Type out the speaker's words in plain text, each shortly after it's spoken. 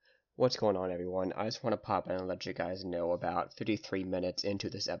What's going on, everyone? I just want to pop in and let you guys know about 53 minutes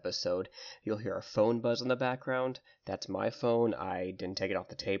into this episode, you'll hear a phone buzz in the background. That's my phone. I didn't take it off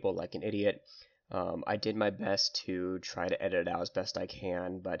the table like an idiot. I did my best to try to edit it out as best I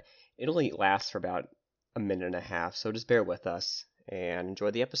can, but it only lasts for about a minute and a half, so just bear with us and enjoy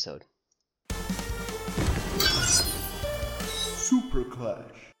the episode. Super Clash.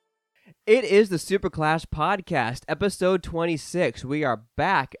 It is the Super Clash Podcast, episode 26. We are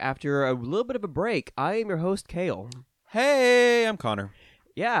back after a little bit of a break. I am your host, Kale. Hey, I'm Connor.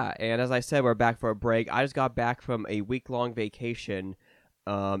 Yeah, and as I said, we're back for a break. I just got back from a week-long vacation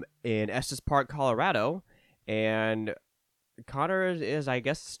in Estes Park, Colorado, and Connor is, I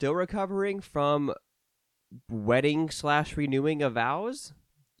guess, still recovering from wedding/renewing of vows.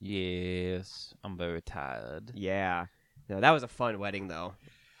 Yes, I'm very tired. Yeah. No, that was a fun wedding, though.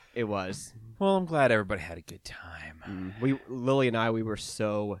 It was. Well, I'm glad everybody had a good time. Lily and I, we were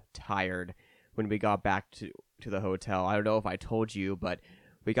so tired when we got back to the hotel. I don't know if I told you, but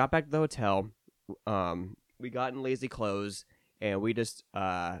we got back to the hotel. We got in lazy clothes, and we just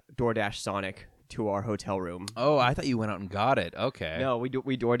DoorDash Sonic to our hotel room. Oh, I thought you went out and got it. Okay. No, we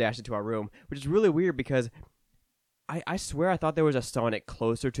DoorDashed it to our room, which is really weird because I swear I thought there was a Sonic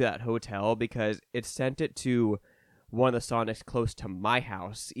closer to that hotel because it sent it to one of the Sonics close to my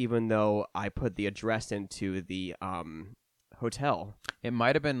house, even though I put the address into the hotel. It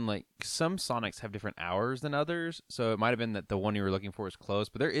might have been like some Sonics have different hours than others, so it might have been that the one you were looking for is close.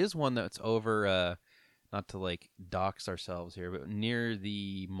 But there is one that's over, not to like dox ourselves here, but near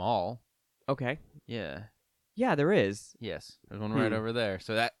the mall. Okay. Yeah. Yeah, there is. Yes, there's one right over there.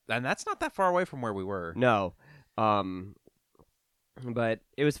 So that's not that far away from where we were. No. But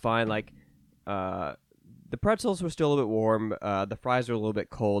it was fine. Like, the pretzels were still a little bit warm. The fries were a little bit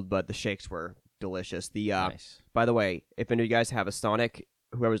cold, but the shakes were delicious. Nice. By the way, if any of you guys have a Sonic,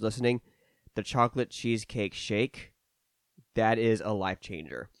 whoever's listening, the chocolate cheesecake shake, that is a life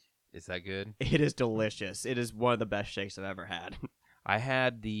changer. Is that good? It is delicious. It is one of the best shakes I've ever had. I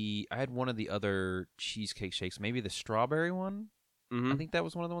had one of the other cheesecake shakes, maybe the strawberry one. Mm-hmm. I think that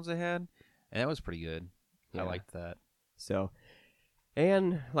was one of the ones I had, and that was pretty good. Yeah. I liked that. So,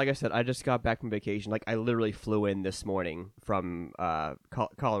 and like I said, I just got back from vacation. Like, I literally flew in this morning from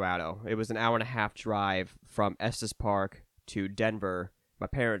Colorado. It was an hour-and-a-half drive from Estes Park to Denver. My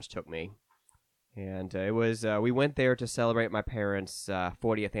parents took me, and it was we went there to celebrate my parents'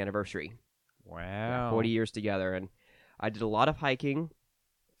 40th anniversary. Wow. 40 years together, and I did a lot of hiking,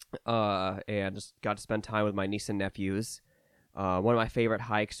 and just got to spend time with my niece and nephews. One of my favorite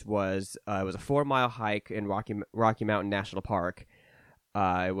hikes was it was a 4-mile hike in Rocky Mountain National Park.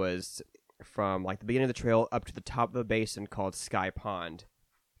 It was from like the beginning of the trail up to the top of a basin called Sky Pond,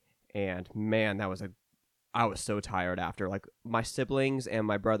 and man, I was so tired after. Like, my siblings and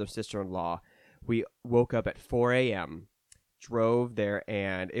my brother and sister-in-law, we woke up at 4 a.m., drove there,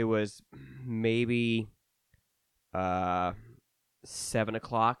 and it was maybe 7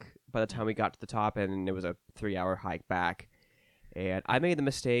 o'clock by the time we got to the top, and it was a 3-hour hike back. And I made the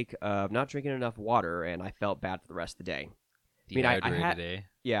mistake of not drinking enough water, and I felt bad for the rest of the day. Dehydrated,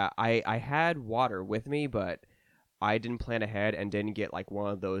 Yeah, I had water with me, but I didn't plan ahead and didn't get like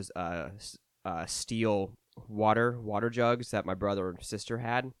one of those steel water jugs that my brother and sister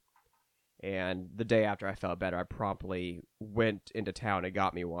had. And the day after I felt better, I promptly went into town and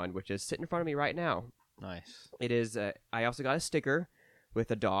got me one, which is sitting in front of me right now. Nice. It is. I also got a sticker with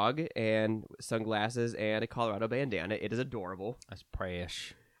a dog and sunglasses and a Colorado bandana. It is adorable. That's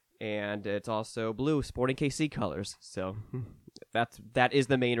prayish. And it's also blue, sporting KC colors. So that is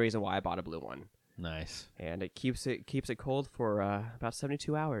the main reason why I bought a blue one. Nice. And it keeps it cold for about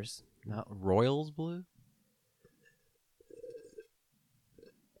 72 hours. Not Royals blue?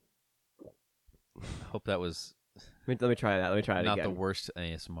 I hope that was Let me try that. Let me try it not again. the worst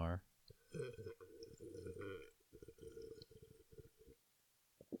ASMR.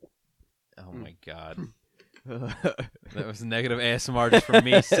 Oh my god. That was negative ASMR just from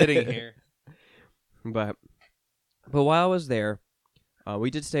me sitting here. But while I was there,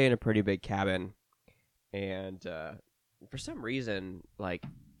 we did stay in a pretty big cabin, and for some reason, like,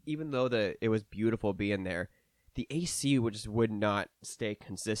 even though it was beautiful being there, the AC would not stay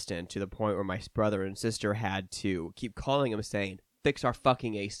consistent to the point where my brother and sister had to keep calling him saying, "Fix our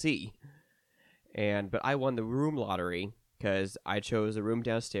fucking AC." But I won the room lottery because I chose a room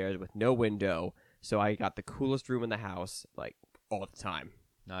downstairs with no window, so I got the coolest room in the house, like, all the time.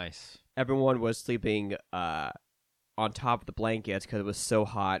 Nice. Everyone was sleeping on top of the blankets because it was so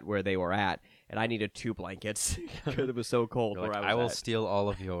hot where they were at, and I needed 2 blankets because it was so cold You're where like, I was I will at. steal all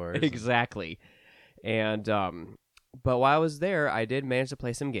of yours. Exactly. And But while I was there, I did manage to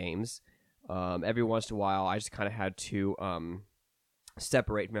play some games. Every once in a while, I just kind of had to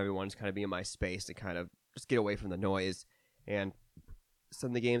separate from everyone, just kind of be in my space and kind of just get away from the noise. And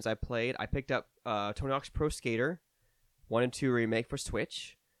some of the games I played, I picked up Tony Hawk's Pro Skater 1 and 2 Remake for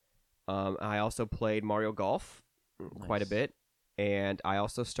Switch. I also played Mario Golf quite a bit. And I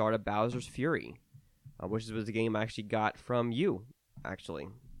also started Bowser's Fury, which was a game I actually got from you, actually.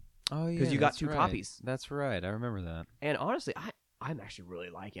 Oh, yeah. Because you got 2 copies. That's right. I remember that. And honestly, I'm actually really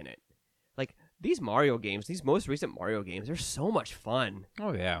liking it. Like, these Mario games, these most recent Mario games, they're so much fun.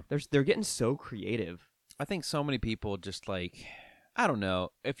 Oh, yeah. They're getting so creative. I think so many people just like, I don't know,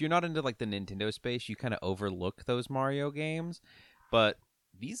 if you're not into like the Nintendo space, you kind of overlook those Mario games. But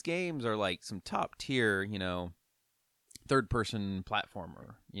these games are like some top tier, third-person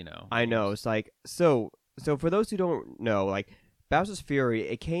platformer, I know. It's like, so for those who don't know, like, Bowser's Fury,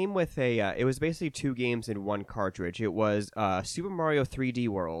 it came with it was basically 2 games in 1 cartridge. It was Super Mario 3D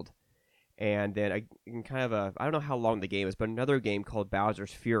World, and then I don't know how long the game is, but another game called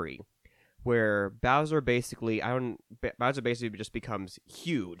Bowser's Fury, where Bowser basically just becomes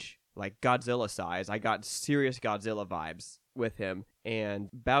huge, like Godzilla size. I got serious Godzilla vibes with him, and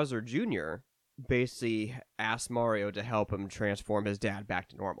Bowser Jr. basically asked Mario to help him transform his dad back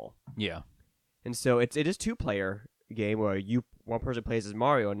to normal. Yeah. And so it is 2-player game where one person plays as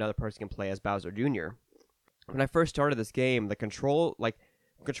Mario, another person can play as Bowser Jr. When I first started this game,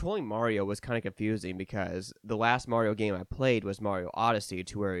 controlling Mario was kind of confusing because the last Mario game I played was Mario Odyssey,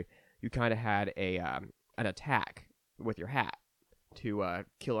 to where you kind of had an attack with your hat to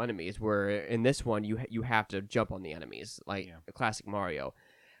kill enemies, where in this one you have to jump on the enemies, like a classic Mario.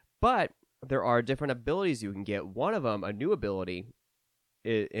 But there are different abilities you can get. One of them, a new ability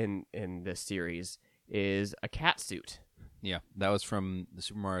in this series, is a cat suit. Yeah, that was from the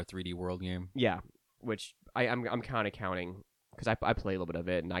Super Mario 3D World game. Yeah, which I'm kind of counting because I played a little bit of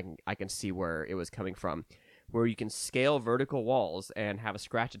it, and I can see where it was coming from, where you can scale vertical walls and have a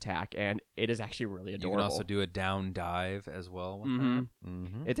scratch attack, and it is actually really adorable. You can also do a down dive as well with Mm-hmm. that.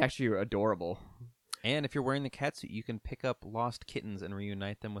 Mm-hmm. It's actually adorable. And if you're wearing the cat suit, you can pick up lost kittens and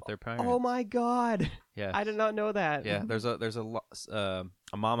reunite them with their parents. Oh my god! Yeah, I did not know that. Yeah, there's a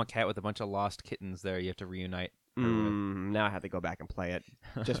mama cat with a bunch of lost kittens there. You have to reunite. her with. Now I have to go back and play it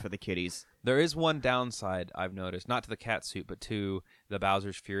just for the kitties. There is one downside I've noticed, not to the cat suit, but to the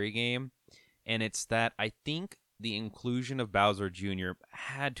Bowser's Fury game, and it's that I think the inclusion of Bowser Jr.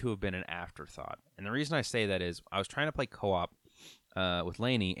 had to have been an afterthought. And the reason I say that is I was trying to play co-op with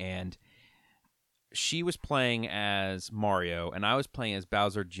Lainey, and she was playing as Mario, and I was playing as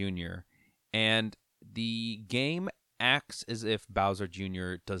Bowser Jr., and the game acts as if Bowser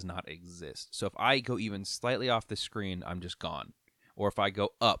Jr. does not exist. So if I go even slightly off the screen, I'm just gone. Or if I go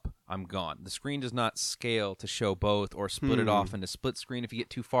up, I'm gone. The screen does not scale to show both or split it off into split screen if you get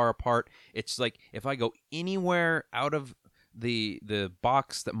too far apart. It's like if I go anywhere out of the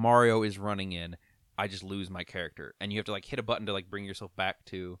box that Mario is running in, I just lose my character. And you have to like hit a button to like bring yourself back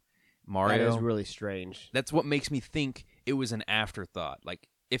to Mario. That is really strange. That's what makes me think it was an afterthought. Like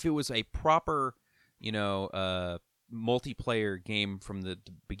if it was a proper, multiplayer game from the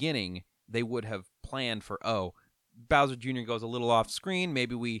beginning, they would have planned for, Bowser Jr. goes a little off screen.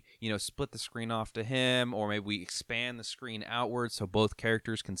 Maybe we, split the screen off to him, or maybe we expand the screen outward so both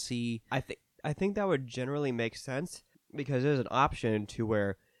characters can see. I think that would generally make sense because there's an option to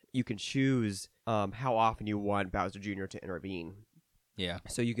where you can choose how often you want Bowser Jr. to intervene. Yeah.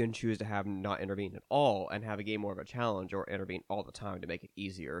 So you can choose to have him not intervene at all and have a game more of a challenge, or intervene all the time to make it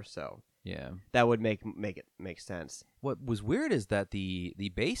easier. So yeah, that would make it make sense. What was weird is that the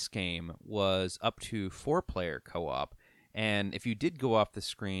base game was up to 4-player co-op, and if you did go off the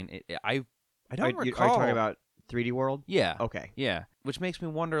screen, I don't recall. Are you talking about 3D World? Yeah. Okay. Yeah, which makes me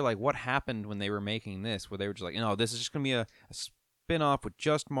wonder, like, what happened when they were making this, where they were just like, this is just gonna be a spin-off with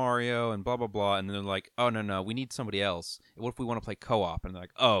just Mario and blah blah blah, and then they're like, oh no, we need somebody else. What if we want to play co-op? And they're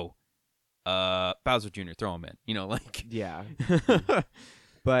like, Bowser Jr., throw him in. Yeah.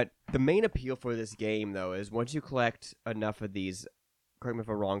 But the main appeal for this game, though, is once you collect enough of these, correct me if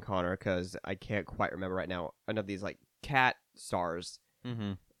I'm wrong, Connor, because I can't quite remember right now, enough of these, like, cat stars,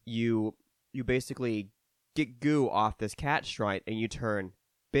 you basically get goo off this cat shrine, and you turn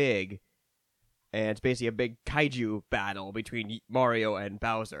big, and it's basically a big kaiju battle between Mario and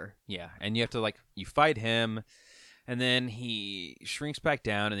Bowser. Yeah, and you have to, you fight him, and then he shrinks back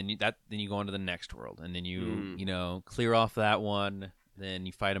down, and then you go on to the next world, and then you clear off that one. Then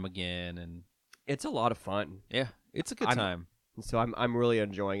you fight him again, and it's a lot of fun. Yeah, it's a good time. So I'm really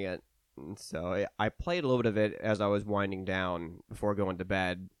enjoying it. And so I played a little bit of it as I was winding down before going to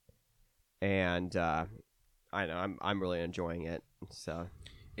bed, and I know I'm really enjoying it. So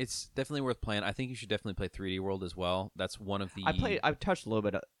It's definitely worth playing. I think you should definitely play 3D World as well. That's one of the. I've touched a little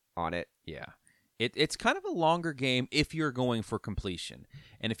bit on it. Yeah. It's kind of a longer game if you're going for completion.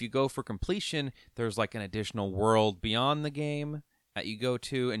 And if you go for completion, there's like an additional world beyond the game that you go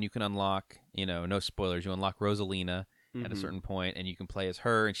to, and you can unlock, no spoilers, you unlock Rosalina at a certain point, and you can play as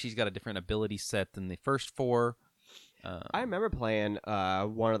her, and she's got a different ability set than the first four. I remember playing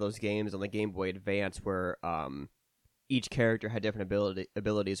one of those games on the Game Boy Advance where each character had different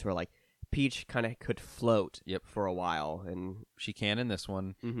abilities where, like, Peach kind of could float for a while, and she can in this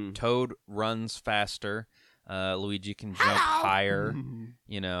one. Mm-hmm. Toad runs faster. Luigi can jump higher,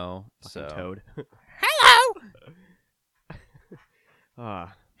 so Toad. Hello!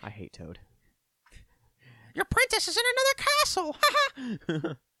 I hate Toad. Your princess is in another castle.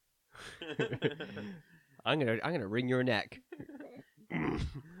 I'm gonna wring your neck.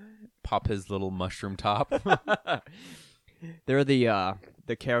 Pop his little mushroom top. They're the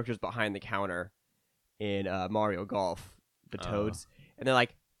characters behind the counter in Mario Golf, the Toads, and they're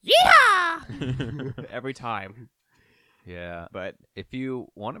like, yeah, every time. Yeah, but if you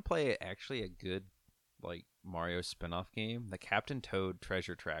want to play actually a good like Mario spin-off game, the Captain Toad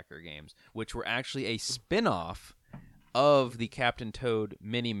Treasure Tracker games, which were actually a spin-off of the Captain Toad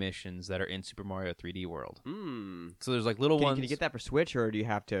mini missions that are in Super Mario 3D World. So there's like little ones. Can you get that for Switch, or do you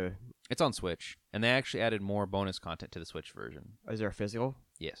have to? It's on Switch, and they actually added more bonus content to the Switch version. Is there a physical?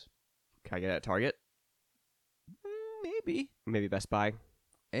 Yes. Can I get it at Target? Maybe Best Buy.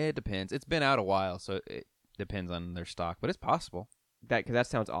 It depends. It's been out a while, so it depends on their stock, but it's possible. Because that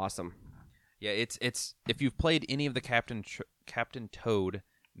sounds awesome. Yeah, it's if you've played any of the Captain Toad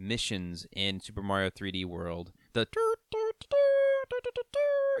missions in Super Mario 3D World, the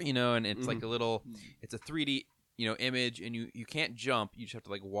and it's like a little, it's a 3D image, and you can't jump. You just have to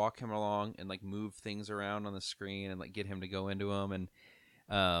like walk him along and like move things around on the screen and like get him to go into them, and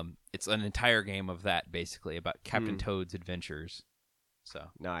it's an entire game of that basically about Captain Toad's adventures. So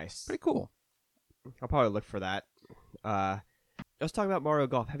nice, pretty cool. I'll probably look for that. Let's talk about Mario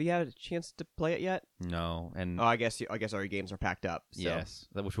Golf. Have you had a chance to play it yet? No, and I guess all your games are packed up. So. Yes,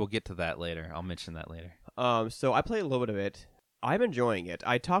 which we'll get to that later. I'll mention that later. So I played a little bit of it. I'm enjoying it.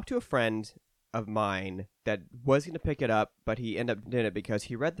 I talked to a friend of mine that was going to pick it up, but he ended up doing it because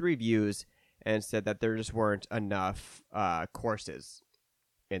he read the reviews and said that there just weren't enough courses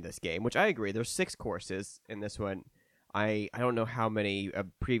in this game, which I agree. There's 6 courses in this one. I don't know how many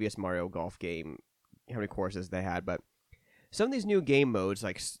previous Mario Golf game, how many courses they had, but some of these new game modes,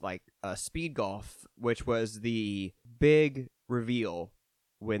 like Speed Golf, which was the big reveal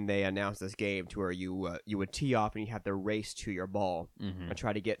when they announced this game, to where you would tee off and you have to race to your ball and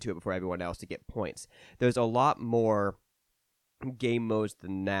try to get to it before everyone else to get points. There's a lot more game modes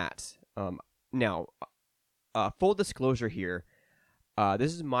than that. Now, full disclosure here,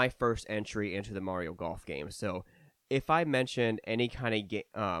 this is my first entry into the Mario Golf game, so if I mentioned any kind of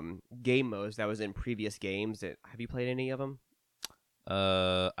game modes that was in previous games, have you played any of them?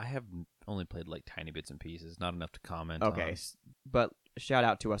 I have only played like tiny bits and pieces, not enough to comment. Okay, but shout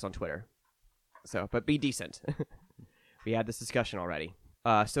out to us on Twitter. So, but be decent. We had this discussion already.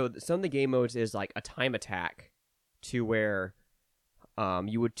 So some of the game modes is like a time attack, to where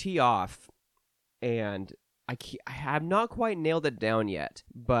you would tee off, and I have not quite nailed it down yet,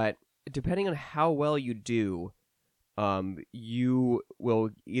 but depending on how well you do, you will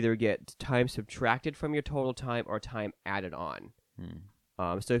either get time subtracted from your total time or time added on.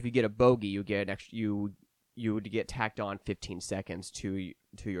 So if you get a bogey, you get you would get tacked on 15 seconds to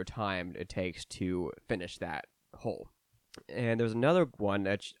your time it takes to finish that hole. And there's another one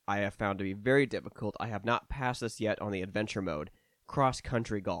that I have found to be very difficult. I have not passed this yet on the adventure mode,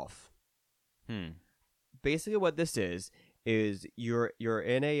 cross-country golf. Basically what this is you're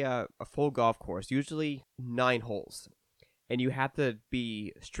in a full golf course, usually 9 holes, and you have to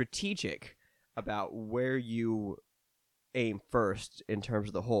be strategic about where you aim first in terms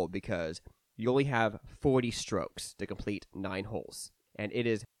of the hole, because you only have 40 strokes to complete 9 holes, and it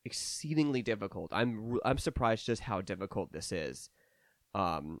is exceedingly difficult. I'm surprised just how difficult this is,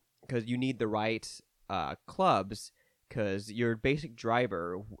 because you need the right clubs, because your basic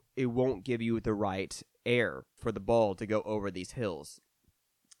driver, it won't give you the right air for the ball to go over these hills.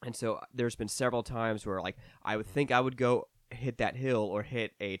 And so there's been several times where, like, I would think I would go hit that hill or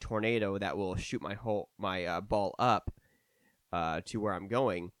hit a tornado that will shoot my ball up to where I'm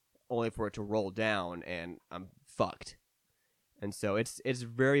going, only for it to roll down and I'm fucked. And so it's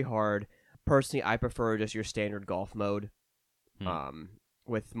very hard. Personally, I prefer just your standard golf mode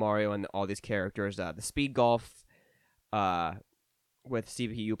with Mario and all these characters. The speed golf with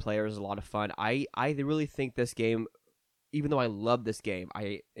CPU players is a lot of fun. I really think this game, even though I love this game,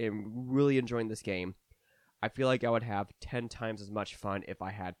 I am really enjoying this game. I feel like I would have 10 times as much fun if I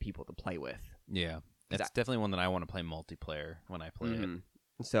had people to play with. Yeah. It's definitely one that I want to play multiplayer when I play it.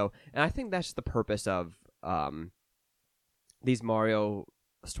 So, and I think that's the purpose of these Mario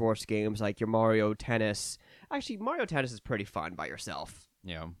sports games, like your Mario Tennis. Actually, Mario Tennis is pretty fun by yourself.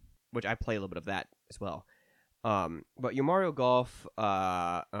 Yeah. Which I play a little bit of that as well. But your Mario Golf,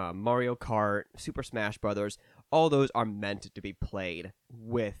 Mario Kart, Super Smash Brothers, all those are meant to be played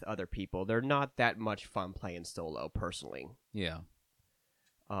with other people. They're not that much fun playing solo, personally. Yeah.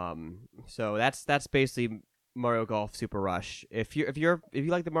 So that's basically Mario Golf Super Rush. If you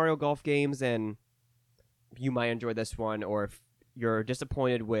like the Mario Golf games, and you might enjoy this one, or if you're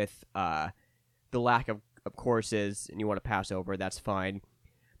disappointed with the lack of courses and you want to pass over, that's fine.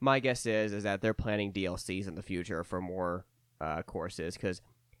 My guess is that they're planning DLCs in the future for more courses, because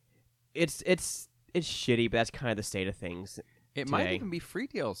it's shitty, but that's kind of the state of things. It might even be free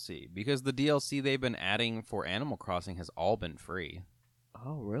DLC, because the DLC they've been adding for Animal Crossing has all been free.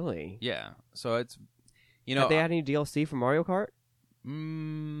 Oh, really? Yeah. So it's, Have they had any DLC for Mario Kart?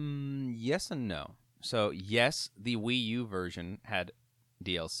 Yes and no. So yes, the Wii U version had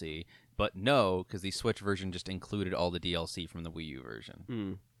DLC, but no, because the Switch version just included all the DLC from the Wii U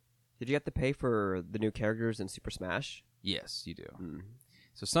version. Did you have to pay for the new characters in Super Smash? Yes, you do.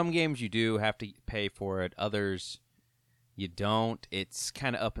 So some games you do have to pay for it. Others you don't. It's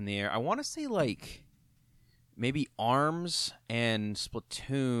kind of up in the air. I want to say like maybe ARMS and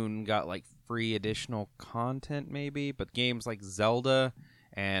Splatoon got like free additional content maybe, but games like Zelda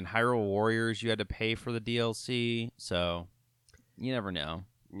and Hyrule Warriors, you had to pay for the DLC. So you never know.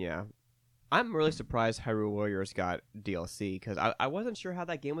 Yeah. I'm really surprised Hyrule Warriors got DLC, because I wasn't sure how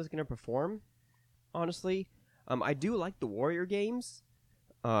that game was going to perform, honestly. I do like the Warrior games.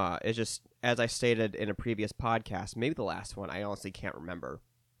 It's just, as I stated in a previous podcast, maybe the last one, I honestly can't remember.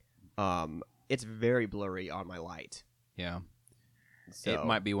 It's very blurry on my light. Yeah. So, it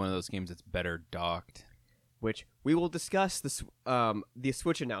might be one of those games that's better docked. Which we will discuss the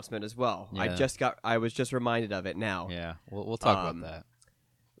Switch announcement as well. Yeah. I was just reminded of it now. Yeah, we'll talk about that.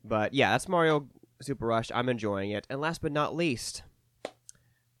 But yeah, that's Mario Super Rush. I'm enjoying it. And last but not least,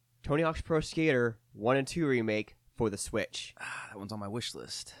 Tony Hawk's Pro Skater 1 and 2 remake for the Switch. That one's on my wish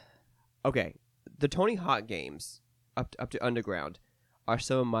list. Okay, the Tony Hawk games, up to Underground, are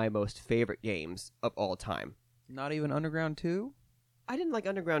some of my most favorite games of all time. Not even Underground 2? I didn't like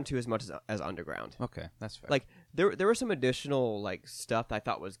Underground 2 as much as Underground. Okay, that's fair. Like, there was some additional like stuff that I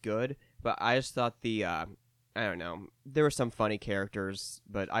thought was good, but I just thought I don't know, there were some funny characters,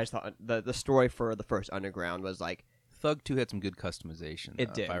 but I just thought the story for the first Underground was like... Thug 2 had some good customization,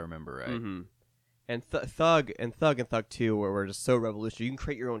 it did, if I remember right. Mm-hmm. And Thug 2 were just so revolutionary. You can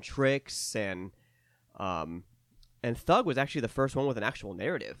create your own tricks, and Thug was actually the first one with an actual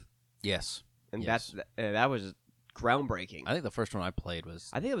narrative. Yes. And yes. that was groundbreaking. I think the first one I played was...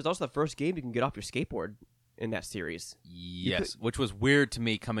 I think it was also the first game you can get off your skateboard in that series. Yes, which was weird to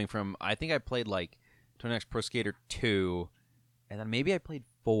me coming from... I think I played like Tony Hawk's Pro Skater 2, and then maybe I played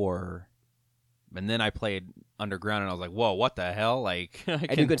 4, and then I played Underground, and I was like, whoa, what the hell? Like,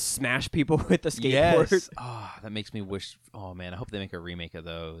 and you could smash people with the skateboard. Yes. Oh, that makes me wish... Oh, man, I hope they make a remake of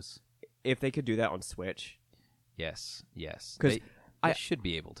those. If they could do that on Switch. Yes. Because I should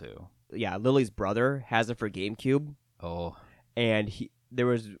be able to. Yeah, Lily's brother has it for GameCube. Oh. And there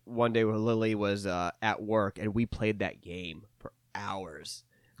was one day where Lily was at work, and we played that game for hours.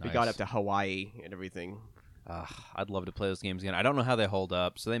 Nice. We got up to Hawaii and everything. I'd love to play those games again. I don't know how they hold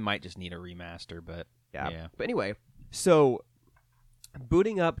up, so they might just need a remaster, but yeah. But anyway, so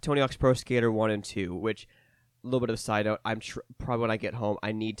booting up Tony Hawk's Pro Skater 1 and 2, which, a little bit of a side note, I'm probably when I get home,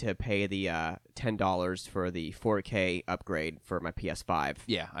 I need to pay the $10 for the 4K upgrade for my PS5.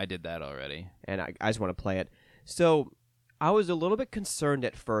 Yeah, I did that already. And I just want to play it. So I was a little bit concerned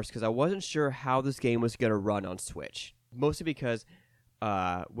at first because I wasn't sure how this game was going to run on Switch. Mostly because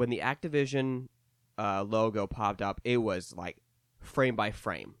when the Activision logo popped up, it was like frame by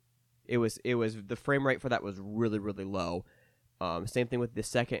frame. It was the frame rate for that was really, really low. Same thing with the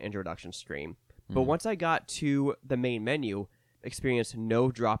second introduction screen. But once I got to the main menu, experienced no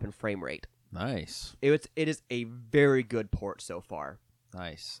drop in frame rate. Nice. It is a very good port so far.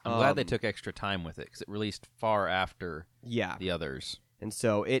 Nice. I'm glad they took extra time with it because it released far after the others. And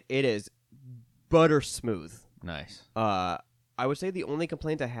so it is butter smooth. Nice. I would say the only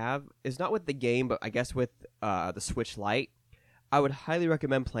complaint I have is not with the game, but I guess with the Switch Lite. I would highly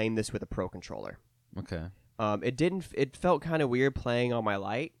recommend playing this with a Pro controller. Okay. It felt kind of weird playing on my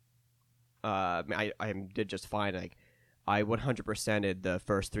Lite. I did just fine. Like, I 100%ed the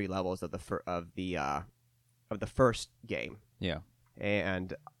first 3 levels of the first game. Yeah.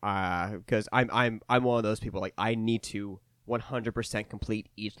 And because I'm one of those people, like, I need to 100% complete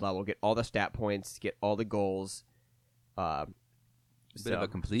each level, get all the stat points, get all the goals. Bit of a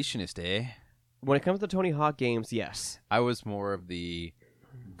completionist, eh? When it comes to Tony Hawk games, yes. I was more of the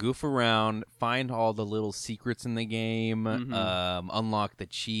goof around, find all the little secrets in the game, unlock the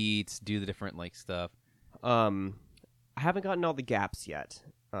cheats, do the different like stuff. I haven't gotten all the gaps yet.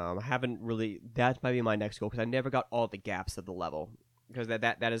 I haven't really. That might be my next goal because I never got all the gaps of the level because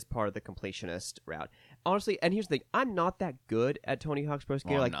that is part of the completionist route. Honestly, and here's the thing: I'm not that good at Tony Hawk's Pro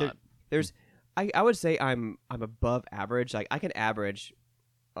Skater. Well, like there's, I would say I'm above average. Like I can average,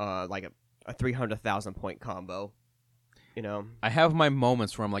 like a 300,000 point combo. You know, I have my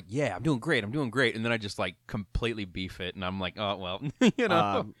moments where I'm like, yeah, I'm doing great, and then I just like completely beef it, and I'm like, oh well, you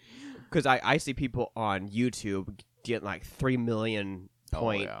know, because I see people on YouTube get like 3 million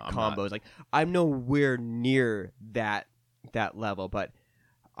point combos. Like I'm nowhere near that level, but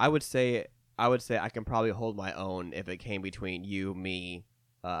I would say I can probably hold my own if it came between you, me,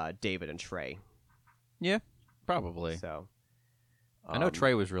 David, and Trey. Yeah, probably. So I know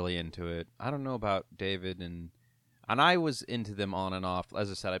Trey was really into it. I don't know about David and I was into them on and off. As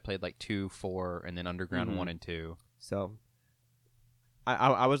I said, I played like 2, 4, and then Underground 1 and 2. So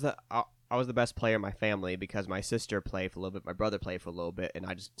I was the best player in my family because my sister played for a little bit, my brother played for a little bit, and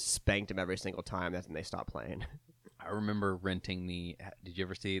I just spanked him every single time. That's when they stopped playing. I remember renting did you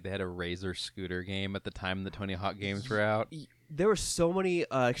ever see they had a Razor scooter game at the time the Tony Hawk games were out? There were so many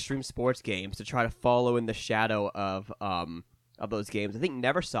extreme sports games to try to follow in the shadow of those games. I think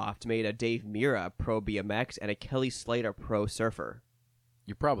Neversoft made a Dave Mirra Pro BMX and a Kelly Slater Pro Surfer.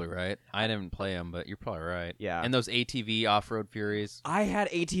 You're probably right. I didn't play them, but you're probably right. Yeah. And those ATV Off-Road Furies. I had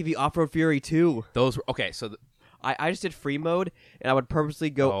ATV Off-Road Fury too. Those were okay. So I just did free mode, and I would purposely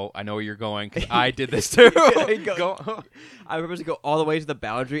go. Oh, I know where you're going because I did this too. I would purposely go all the way to the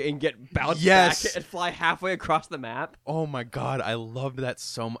boundary and get bounced back and fly halfway across the map. Oh my god, I loved that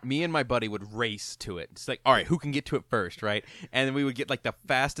so much. Me and my buddy would race to it. It's like, all right, who can get to it first, right? And then we would get like the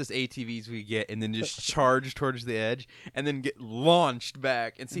fastest ATVs we get, and then just charge towards the edge, and then get launched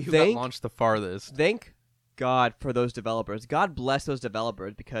back and see who got launched the farthest. Thank God for those developers. God bless those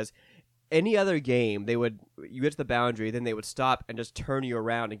developers because any other game, you get to the boundary, then they would stop and just turn you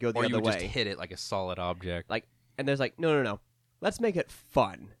around and go the other way. Or you would just hit it like a solid object. And there's like, no. Let's make it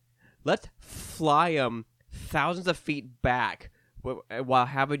fun. Let's fly them thousands of feet back while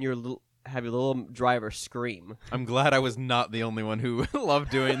having your little driver scream. I'm glad I was not the only one who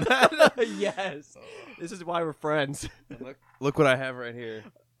loved doing that. Yes. This is why we're friends. Look what I have right here.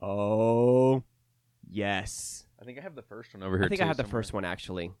 Oh, yes. I think I have the first one over here, I think I have the first one,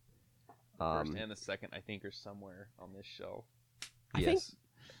 actually. First and the second, I think, are somewhere on this shelf. I think.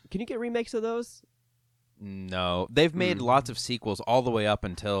 Can you get remakes of those? No, they've made lots of sequels all the way up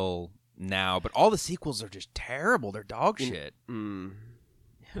until now, but all the sequels are just terrible. They're dog shit.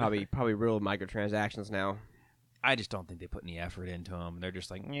 Probably real microtransactions now. I just don't think they put any effort into them. They're just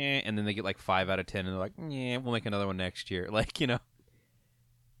like, yeah, and then they get like 5 out of 10, and they're like, yeah, we'll make another one next year. Like, you know.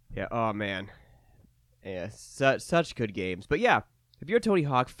 Yeah. Oh man. Yeah. Such good games. But yeah, if you're a Tony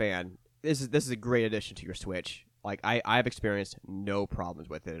Hawk fan, this is a great addition to your Switch. Like I've experienced no problems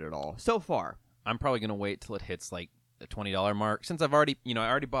with it at all so far. I'm probably gonna wait till it hits like the $20 mark since I've already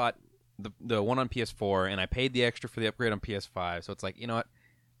bought the one on PS4 and I paid the extra for the upgrade on PS5. So it's like, you know what,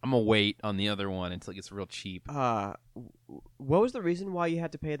 I'm gonna wait on the other one until it gets real cheap. What was the reason why you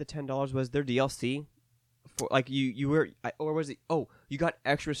had to pay the $10? Was there DLC? For like you were, or was it? Oh, you got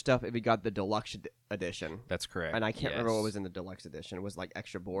extra stuff if you got the deluxe edition. That's correct. And I can't remember what was in the deluxe edition. It was like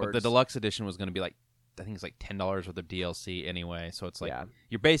extra boards. But the deluxe edition was going to be like, I think it's like $10 worth of DLC anyway. So it's like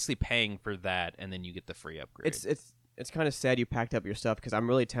you're basically paying for that, and then you get the free upgrade. It's kind of sad you packed up your stuff because I'm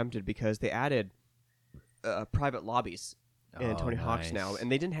really tempted because they added private lobbies in Tony Hawk's now,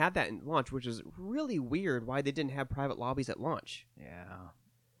 and they didn't have that in launch, which is really weird. Why they didn't have private lobbies at launch? Yeah.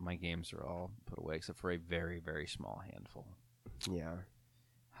 My games are all put away except for a very, very small handful. Yeah.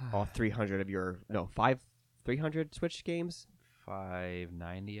 All 300 of your... No, 300 Switch games?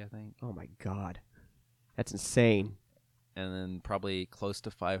 590, I think. Oh, my God. That's insane. And then probably close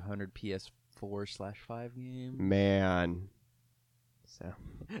to 500 PS4/5 games. Man. So.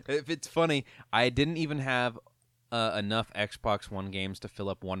 If it's funny, I didn't even have enough Xbox One games to fill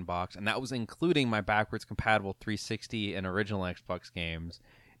up one box, and that was including my backwards compatible 360 and original Xbox games.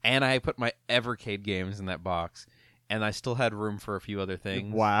 And I put my Evercade games in that box, and I still had room for a few other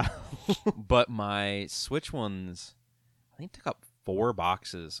things. Wow. But my Switch ones, I think, took up 4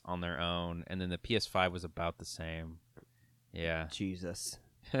 boxes on their own, and then the PS5 was about the same. Yeah. Jesus.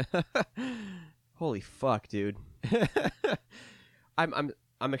 Holy fuck, dude.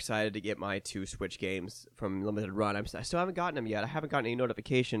 I'm excited to get my 2 Switch games from Limited Run. I still haven't gotten them yet. I haven't gotten any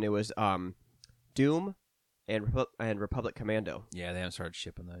notification. It was Doom and Republic Commando. Yeah, they haven't started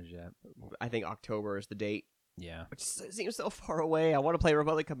shipping those yet. I think October is the date, Yeah. which seems so far away. I want to play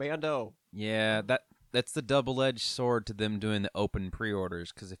Republic Commando. Yeah, that's the double-edged sword to them doing the open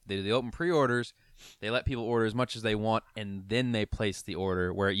pre-orders, because if they do the open pre-orders, they let people order as much as they want, and then they place the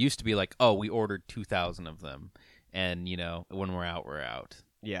order, where it used to be like, oh, we ordered 2,000 of them, and, when we're out, we're out.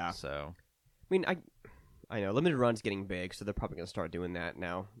 Yeah. So, I mean, I know Limited Run's getting big, so they're probably going to start doing that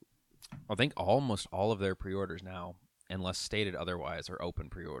now. I think almost all of their pre-orders now, unless stated otherwise, are open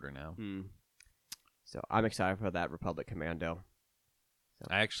pre-order now. So I'm excited for that Republic Commando.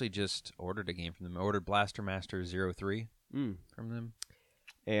 I actually just ordered a game from them. I ordered Blaster Master 03 from them.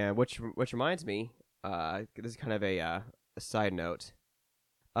 And which reminds me, this is kind of a side note.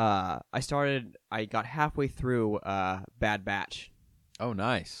 I got halfway through Bad Batch. Oh,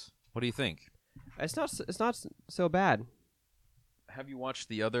 nice. What do you think? It's not so bad. Have you watched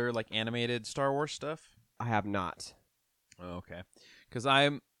the other animated Star Wars stuff? I have not. Oh, okay. Because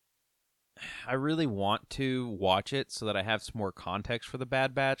I really want to watch it so that I have some more context for the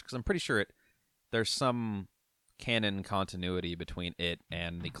Bad Batch, because I'm pretty sure there's some canon continuity between it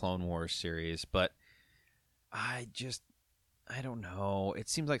and the Clone Wars series, but I don't know. It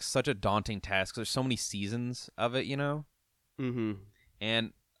seems like such a daunting task. There's so many seasons of it, Mm-hmm.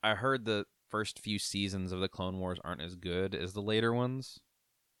 And I heard the first few seasons of the Clone Wars aren't as good as the later ones,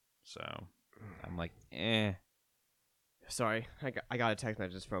 so I'm like, eh. Sorry, I got a text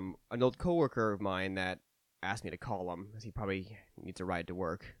message from an old coworker of mine that asked me to call him because he probably needs a ride to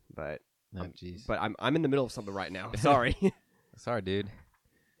work. But jeez. but I'm in the middle of something right now. Sorry. Sorry, dude.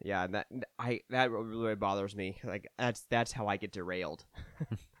 Yeah, that really bothers me. Like that's how I get derailed.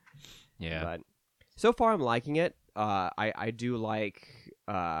 Yeah. But so far I'm liking it. I do like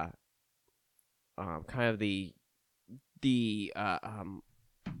kind of the because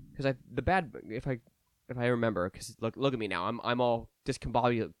if I remember, because look at me now, I'm all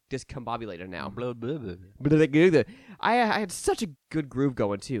discombobulated now. Blah, blah, blah. I had such a good groove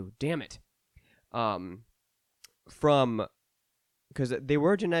going too. Damn it. Because they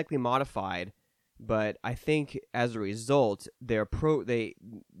were genetically modified, but I think as a result, their programming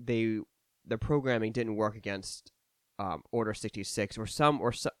didn't work against Order 66,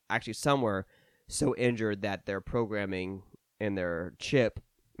 actually some were so injured that their programming in their chip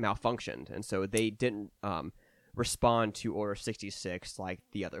malfunctioned, and so they didn't respond to Order 66 like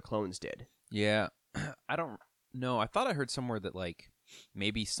the other clones did. Yeah, I don't know. I thought I heard somewhere that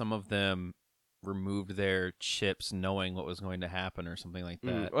maybe some of them removed their chips knowing what was going to happen or something like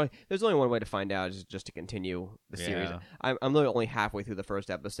that. Well, there's only one way to find out, is just to continue the series. I'm literally only halfway through the first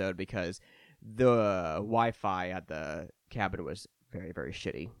episode because the Wi-Fi at the cabin was very, very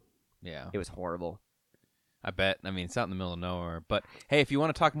shitty. Yeah. It was horrible. I bet. I mean, it's out in the middle of nowhere. But, hey, if you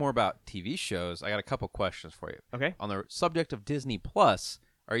want to talk more about TV shows, I got a couple questions for you. Okay. On the subject of Disney Plus,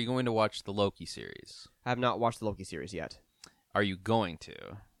 are you going to watch the Loki series? I have not watched the Loki series yet. Are you going to?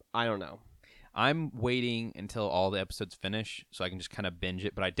 I don't know. I'm waiting until all the episodes finish so I can just kind of binge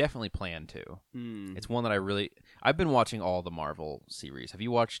it, but I definitely plan to. It's one that I've been watching all the Marvel series. Have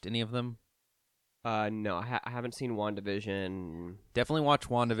you watched any of them? No, I haven't seen WandaVision. Definitely watch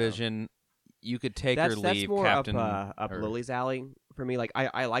WandaVision. You could take or leave that's more Captain. up Lily's alley for me. Like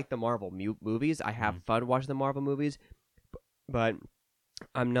I like the Marvel movies. I have fun watching the Marvel movies, but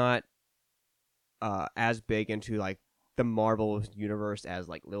I'm not as big into the Marvel universe as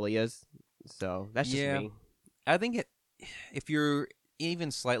Lily is. So that's just me. I think if you're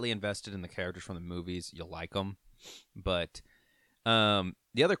even slightly invested in the characters from the movies, you'll like them. But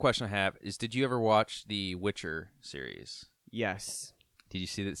the other question I have is, did you ever watch the Witcher series? Yes. Did you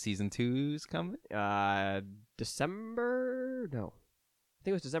see that season 2 is coming? December? No. I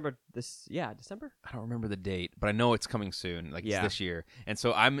think it was December. December? I don't remember the date, but I know it's coming soon. It's this year. And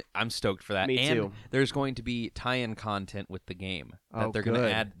so I'm stoked for that. Me and too. There's going to be tie-in content with the game. That they're going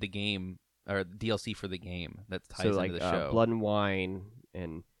to add the game or DLC for the game that ties into the show. Blood and Wine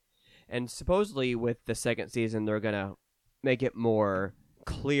and supposedly with the second season they're going to make it more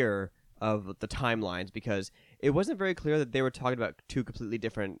clear of the timelines, because it wasn't very clear that they were talking about two completely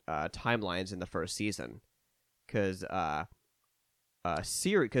different timelines in the first season. Because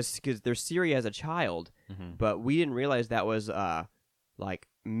Ciri, because there's Ciri as a child, but we didn't realize that was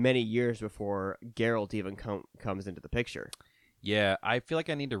many years before Geralt even comes into the picture. Yeah, I feel like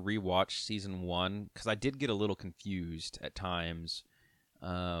I need to rewatch season 1 because I did get a little confused at times.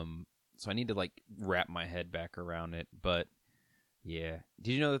 So I need to wrap my head back around it. But Yeah.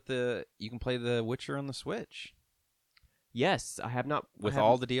 Did you know that you can play The Witcher on the Switch Yes, I have not with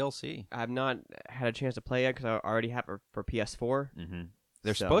all the DLC? I have not had a chance to play it because I already have it for PS4. Mm-hmm.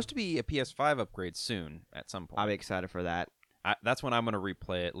 There's So, supposed to be a PS5 upgrade soon at some point. I'm excited for that. That's when I'm going to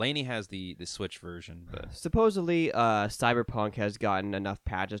replay it. Lainey has the Switch version, but Supposedly, Cyberpunk has gotten enough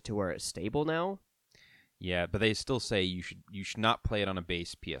patches to where it's stable now. yeah, but they still say you should not play it on a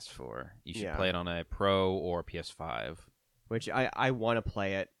base PS4. You should Yeah. play it on a Pro or PS5. Which I want to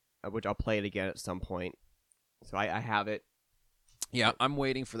play it, which I'll play it again at some point. So I have it. Yeah, I'm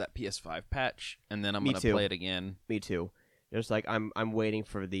waiting for that PS5 patch, and then I'm Me going to too. play it again. Me too. Just like I'm waiting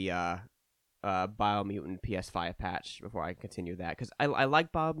for the Biomutant PS5 patch before I continue that because I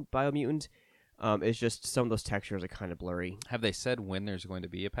like Biomutant. It's just some of those textures are kind of blurry. Have they said when there's going to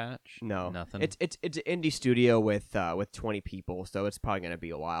be a patch? No, Nothing. It's an indie studio with 20 people, so it's probably gonna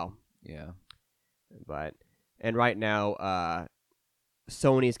be a while. Yeah. And right now,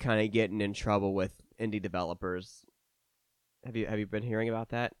 Sony's kind of getting in trouble with indie developers. Have you been hearing about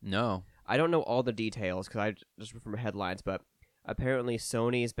that? No. I don't know all the details because I just from headlines, but apparently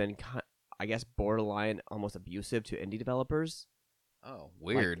Sony's been, I guess, borderline almost abusive to indie developers. Oh,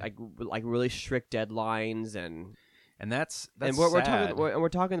 weird. Like really strict deadlines and that's and sad. we're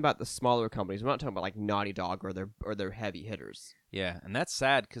talking about the smaller companies. We're not talking about like Naughty Dog or their heavy hitters. Yeah, and that's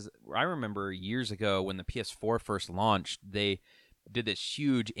sad because I remember years ago when the PS4 first launched, they did this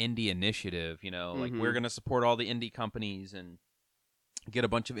huge indie initiative, like we're going to support all the indie companies and get a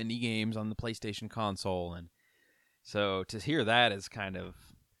bunch of indie games on the PlayStation console. And so to hear that is kind of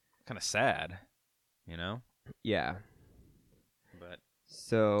sad, Yeah. But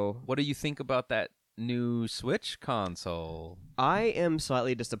So what do you think about that new Switch console? I am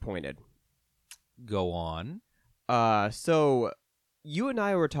slightly disappointed. Go on. So you and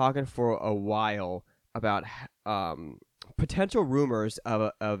I were talking for a while about potential rumors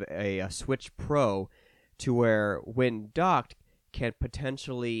of a Switch Pro to where when docked can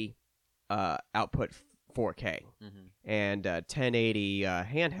potentially output 4K and 1080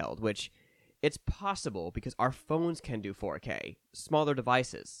 handheld, which it's possible because our phones can do 4K, smaller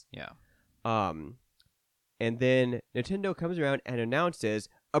devices. Yeah. And then Nintendo comes around and announces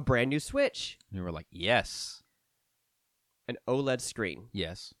a brand new Switch, And we were like, yes. an OLED screen.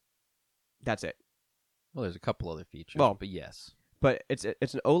 Yes. That's it. Well, there's a couple other features, Well, but yes. But it's an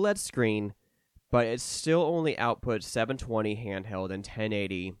OLED screen, but it still only outputs 720 handheld and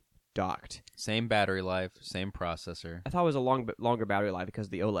 1080 docked. Same battery life, same processor. I thought it was a longer battery life because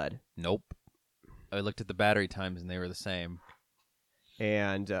of the OLED. Nope. I looked at the battery times and they were the same.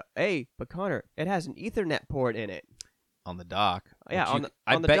 And but Connor, it has an Ethernet port in it. On the dock. Yeah,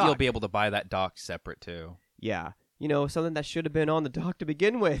 I on the bet you'll dock. be able to buy that dock separate too. Yeah, something that should have been on the dock to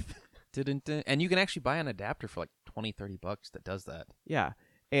begin with. And you can actually buy an adapter for like $20-$30 that does that. Yeah,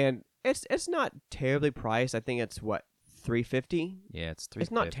 and it's not terribly priced. I think it's what, $350. Yeah, it's $350.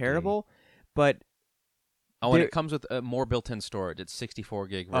 It's not terrible, but and it comes with more built-in storage. It's 64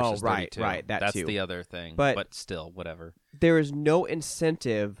 gig versus 32. right, That's too. the other thing. But still, whatever. there is no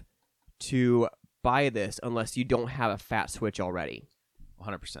incentive to buy this unless you don't have a fat Switch already.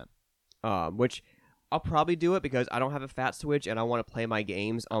 100%. Which I'll probably do it because I don't have a fat Switch and I want to play my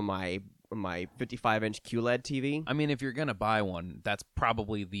games on my 55-inch QLED TV. I mean, if you're gonna buy one, that's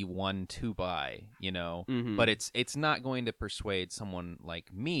probably the one to buy, Mhm. But it's not going to persuade someone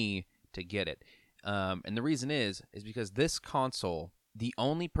like me to get it. And the reason is because this console, the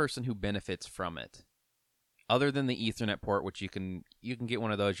only person who benefits from it, other than the Ethernet port, which you can get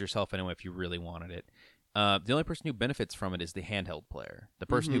one of those yourself anyway if you really wanted it. The only person who benefits from it is the handheld player. The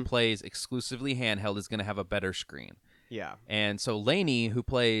person who plays exclusively handheld is going to have a better screen. Yeah. And so Lainey, who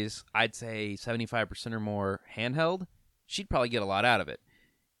plays, I'd say 75% or more handheld, she'd probably get a lot out of it.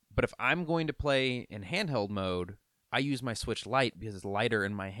 But if I'm going to play in handheld mode, I use my Switch Lite because it's lighter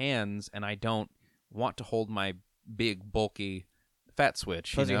in my hands, and I don't want to hold my big, bulky, fat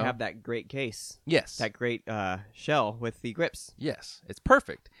Switch. Plus you have that great case. Yes. That great shell with the grips. Yes. It's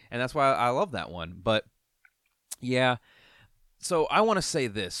perfect. And that's why I love that one. But, yeah. So I want to say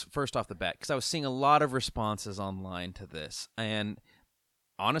this first off the bat, because I was seeing a lot of responses online to this. And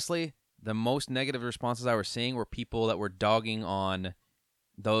honestly, the most negative responses I was seeing were people that were dogging on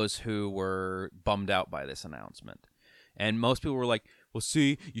those who were bummed out by this announcement. And most people were like, well,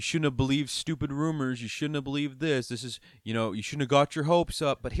 see, you shouldn't have believed stupid rumors. You shouldn't have believed this. This is, you shouldn't have got your hopes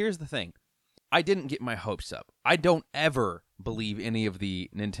up. But here's the thing. I didn't get my hopes up. I don't ever believe any of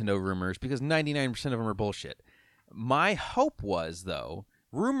the Nintendo rumors because 99% of them are bullshit. My hope was, though,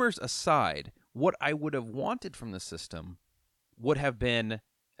 rumors aside, what I would have wanted from the system would have been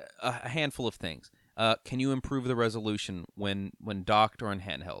a handful of things. can you improve the resolution when docked or in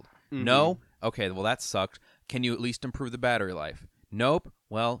handheld? Mhm. No? Okay, well, that sucked. Can you at least improve the battery life? Nope.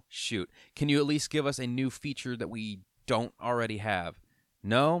 Well, shoot. Can you at least give us a new feature that we don't already have?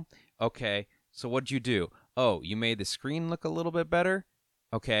 No? Okay. So what'd you do? Oh, you made the screen look a little bit better?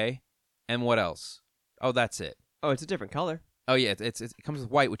 Okay. And what else? Oh, that's it. Oh, it's a different color. Oh, yeah, it comes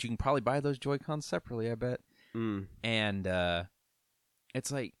with white, which you can probably buy those Joy-Cons separately, I bet. Mm. And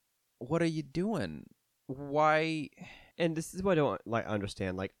it's like, what are you doing? Why? And this is what I don't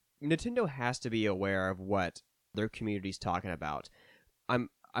understand. Like, Nintendo has to be aware of what their community's talking about. I'm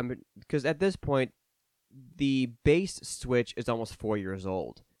because at this point, the base Switch is almost 4 years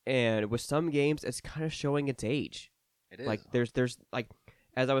old, and with some games, it's kind of showing its age. It is. Like, there's like,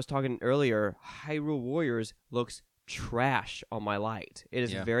 as I was talking earlier, Hyrule Warriors looks trash on my light. It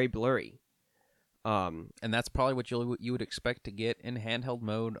is very blurry. And that's probably what you would expect to get in handheld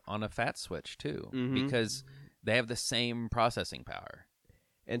mode on a fat Switch too, because they have the same processing power.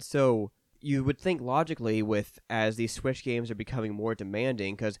 And so you would think logically, with as these Switch games are becoming more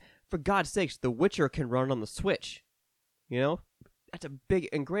demanding, because for God's sakes, The Witcher can run on the Switch. You know, that's a big.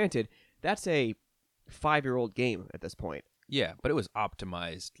 And granted, that's a 5-year-old game at this point. Yeah, but it was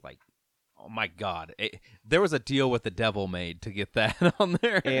optimized like, oh my God, there was a deal with the devil made to get that on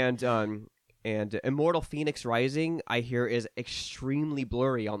there. And Immortal Phoenix Rising, I hear, is extremely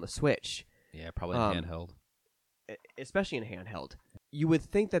blurry on the Switch. Yeah, probably handheld. Especially in handheld. You would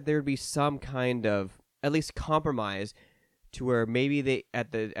think that there would be some kind of, at least, compromise to where maybe they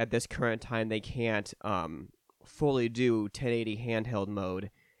at this current time they can't fully do 1080 handheld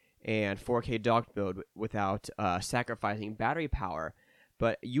mode and 4K docked mode without sacrificing battery power.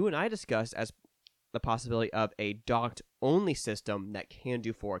 But you and I discussed as the possibility of a docked only system that can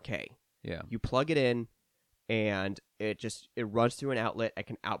do 4K. Yeah. You plug it in, and it runs through an outlet and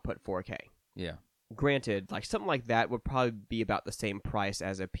can output 4K. Yeah. Granted, like something like that would probably be about the same price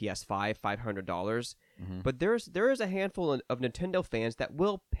as a PS5, $500. Mm-hmm. But there is a handful of Nintendo fans that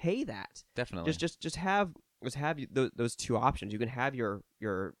will pay that. Definitely. Just have those two options. You can have your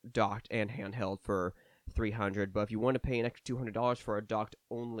docked and handheld for $300, but if you want to pay an extra $200 for a docked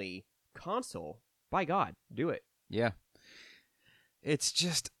only console, by God, do it. Yeah. It's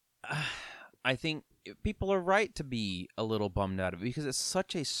just, I think people are right to be a little bummed out of it because it's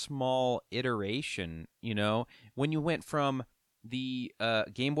such a small iteration, you know? When you went from the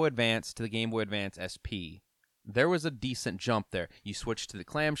Game Boy Advance to the Game Boy Advance SP, there was a decent jump there. You switched to the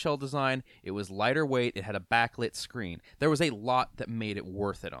clamshell design. It was lighter weight. It had a backlit screen. There was a lot that made it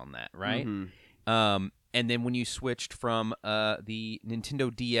worth it on that, right? Mm-hmm. And then when you switched from the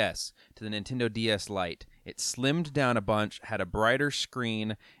Nintendo DS to the Nintendo DS Lite, it slimmed down a bunch, had a brighter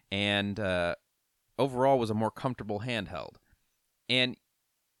screen, and overall was a more comfortable handheld. And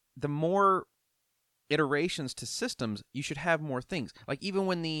the more iterations to systems, you should have more things. Like even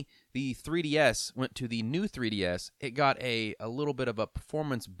when the 3DS went to the new 3DS, it got a little bit of a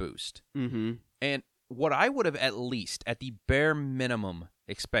performance boost. Mm-hmm. And what I would have at least, at the bare minimum,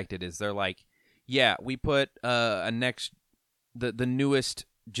 expected is they're like, yeah, we put the newest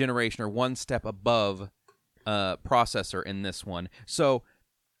generation or one step above processor in this one. So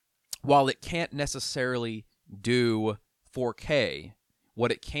while it can't necessarily do 4K,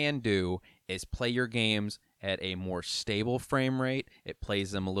 what it can do is play your games at a more stable frame rate. It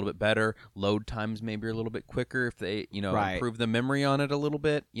plays them a little bit better. Load times maybe a little bit quicker if they, Right. improve the memory on it a little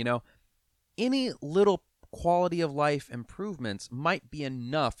bit. Any little quality of life improvements might be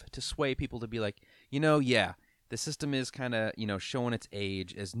enough to sway people to be like, yeah, the system is kind of, showing its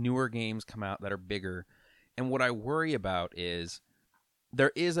age as newer games come out that are bigger. And what I worry about is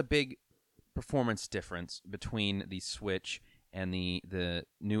there is a big performance difference between the Switch and the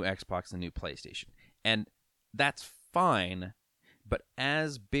new Xbox and the new PlayStation. And that's fine, but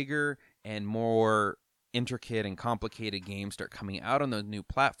as bigger and more intricate and complicated games start coming out on those new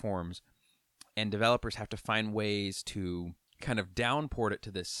platforms, and developers have to find ways to kind of downport it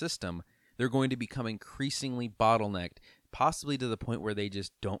to this system, they're going to become increasingly bottlenecked, possibly to the point where they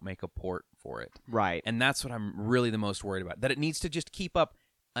just don't make a port for it. Right. And that's what I'm really the most worried about, that it needs to just keep up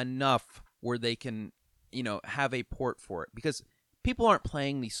enough where they can, have a port for it. Because people aren't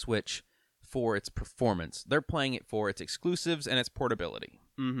playing the Switch for its performance. They're playing it for its exclusives and its portability.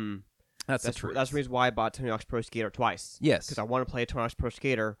 Mm-hmm. That's the truth. That's the reason why I bought Tony Hawk's Pro Skater twice. Yes. Because I want to play Tony Hawk's Pro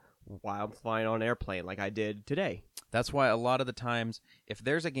Skater while I'm flying on an airplane like I did today. That's why a lot of the times, if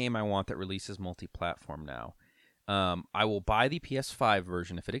there's a game I want that releases multi-platform now, I will buy the PS5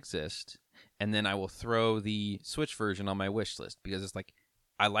 version if it exists, and then I will throw the Switch version on my wish list because it's like,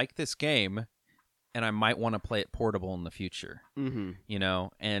 I like this game, and I might want to play it portable in the future. Mm-hmm.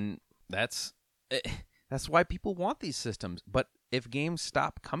 And that's that's why people want these systems. But if games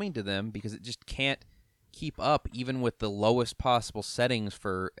stop coming to them because it just can't keep up, even with the lowest possible settings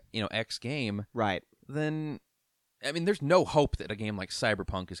for X game, Right. then I mean, there's no hope that a game like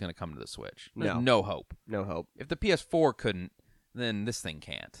Cyberpunk is going to come to the Switch. There's no hope. No hope. If the PS4 couldn't, then this thing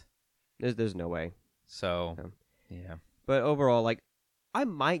can't. There's no way. So, yeah. But overall, like, I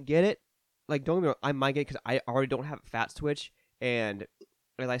might get it. Like, don't get me wrong, I might get it because I already don't have a fat Switch, and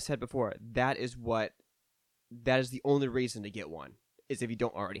as I said before, that is the only reason to get one, is if you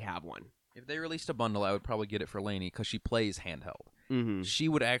don't already have one. If they released a bundle, I would probably get it for Lainey because she plays handheld. Mm-hmm. She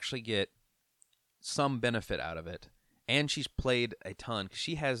would actually get some benefit out of it, and she's played a ton.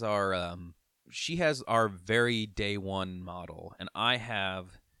 She has our very day one model, and I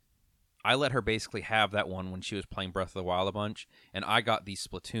let her basically have that one when she was playing Breath of the Wild a bunch, and I got the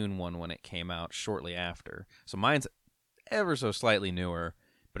Splatoon one when it came out shortly after. So mine's ever so slightly newer,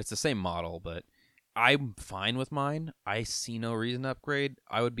 but it's the same model, but I'm fine with mine. I see no reason to upgrade.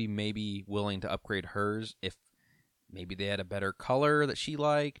 I would be maybe willing to upgrade hers if maybe they had a better color that she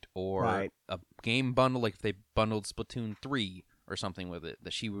liked, or a game bundle, like if they bundled Splatoon 3 or something with it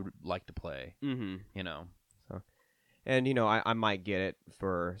that she would like to play. Mm-hmm. So. And, I might get it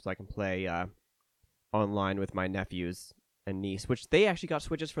so I can play online with my nephews and niece, which they actually got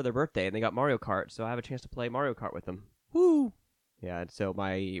Switches for their birthday, and they got Mario Kart, so I have a chance to play Mario Kart with them. Woo! Yeah, and so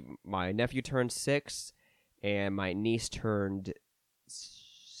my nephew turned 6, and my niece turned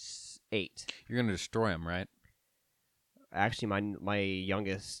 8. You're going to destroy them, right? Actually, my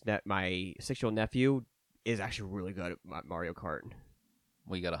youngest, my 6-year-old nephew, is actually really good at Mario Kart.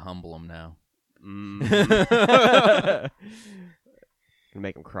 Well, you got to humble them now. Gonna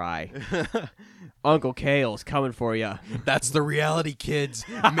make him cry. Uncle Kale's coming for you. That's the reality, kids.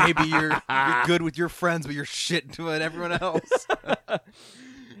 Maybe you're good with your friends, but you're shit to everyone else.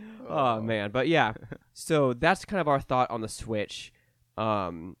 Oh man, but yeah. So that's kind of our thought on the Switch.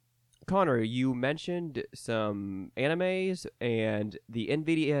 Connor, you mentioned some animes and the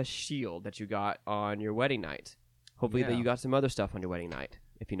Nvidia Shield that you got on your wedding night. Hopefully that you got some other stuff on your wedding night,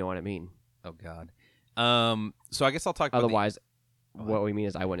 if you know what I mean. Oh God. So I guess I'll talk about. Otherwise, what we mean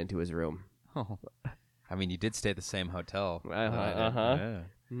is I went into his room. Oh. I mean, you did stay at the same hotel. Yeah.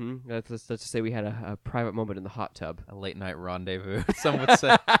 Mm-hmm. Let's just say we had a private moment in the hot tub. A late night rendezvous, some would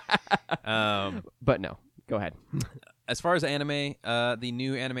say. But no, go ahead. As far as anime, the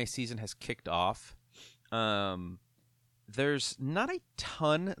new anime season has kicked off. There's not a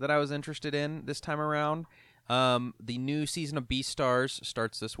ton that I was interested in this time around. The new season of Beastars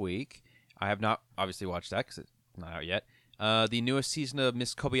starts this week. I have not obviously watched that because it's not out yet. The newest season of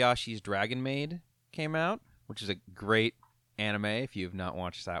Miss Kobayashi's Dragon Maid came out, which is a great anime if you have not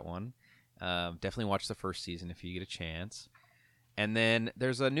watched that one. Definitely watch the first season if you get a chance. And then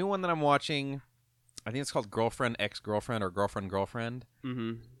there's a new one that I'm watching. I think it's called Girlfriend, Ex-Girlfriend, or Girlfriend, Girlfriend.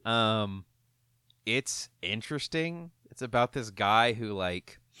 Mm-hmm. It's interesting. It's about this guy who,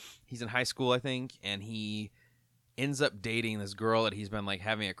 he's in high school, I think, and he ends up dating this girl that he's been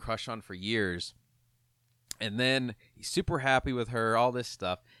having a crush on for years, and then he's super happy with her, all this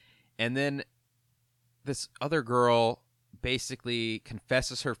stuff, and then this other girl basically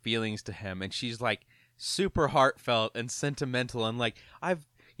confesses her feelings to him, and she's super heartfelt and sentimental, and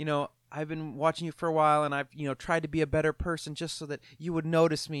I've been watching you for a while, and I've tried to be a better person just so that you would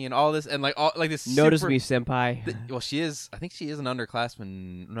notice me, and all this, and this. Notice me, senpai. Well, she is. I think she is an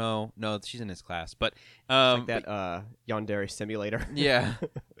underclassman. No, she's in his class. But that Yandere simulator. Yeah.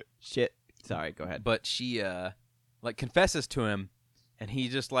 Shit. Sorry. Go ahead. But she confesses to him, and he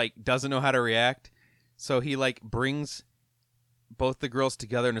just doesn't know how to react. So he brings both the girls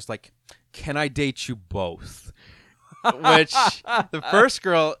together, and it's can I date you both? Which the first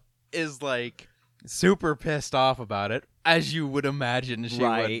girl is super pissed off about it, as you would imagine she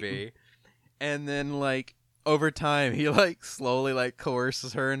would be. And then over time he slowly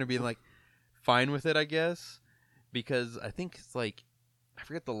coerces her into being fine with it, I guess, because I think it's I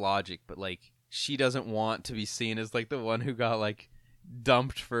forget the logic, but she doesn't want to be seen as the one who got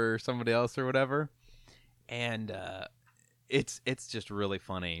dumped for somebody else or whatever. And it's just really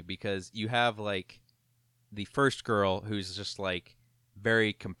funny because you have the first girl who's just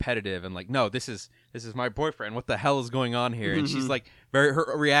very competitive and no, this is my boyfriend, what the hell is going on here? And she's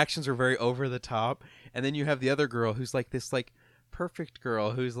her reactions are very over the top. And then you have the other girl who's this perfect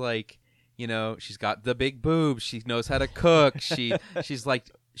girl who's she's got the big boobs, she knows how to cook, she's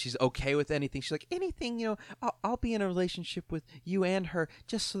okay with anything, she's anything, I'll be in a relationship with you and her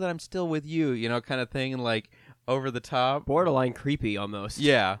just so that I'm still with you, kind of thing, and over the top, borderline creepy almost.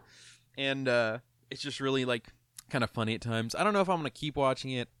 Yeah. And it's just really kind of funny at times. I don't know if I'm going to keep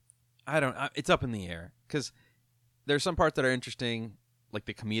watching it. It's up in the air because there's some parts that are interesting, like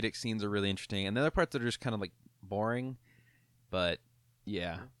the comedic scenes are really interesting, and the other parts that are just kind of like boring. But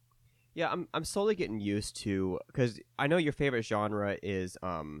yeah, I'm slowly getting used to, because I know your favorite genre is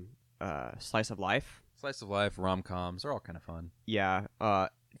slice of life. Slice of life, rom-coms are all kind of fun. Yeah.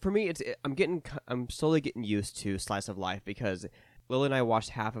 For me, I'm slowly getting used to slice of life because Lily and I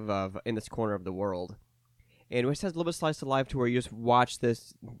watched half of In This Corner of the World, and which has a little bit of slice of life to where you just watch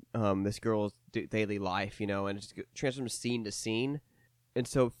this girl's daily life, and it just transforms scene to scene. And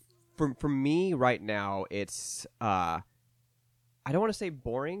so for me right now, it's I don't want to say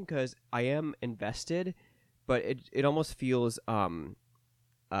boring because I am invested, but it almost feels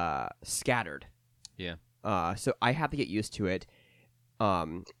scattered. Yeah. So I have to get used to it.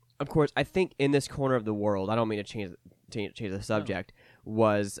 Of course, I think In This Corner of the World, I don't mean to change the subject,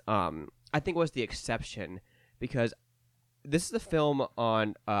 was I think was the exception, because this is a film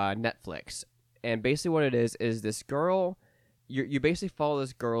on Netflix, and basically what it is this girl, you basically follow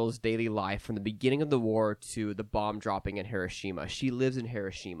this girl's daily life from the beginning of the war to the bomb dropping in Hiroshima. She lives in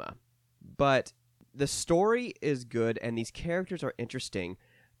Hiroshima, but the story is good and these characters are interesting,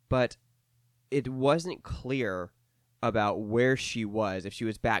 but it wasn't clear about where she was, if she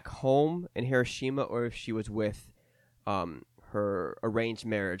was back home in Hiroshima or if she was with her arranged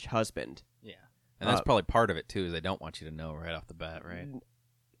marriage husband. Yeah. And that's probably part of it, too, is they don't want you to know right off the bat, right?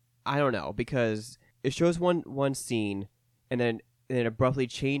 I don't know, because it shows one scene, and then abruptly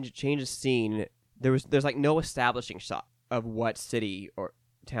changes scene. There's like no establishing shot of what city or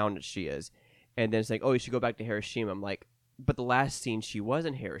town she is. And then it's like, oh, you should go back to Hiroshima. I'm like, but the last scene she was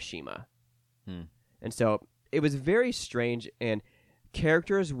in Hiroshima. And so it was very strange, and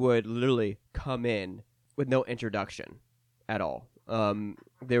characters would literally come in with no introduction at all.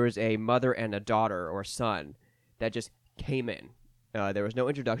 There was a mother and a daughter or son that just came in. There was no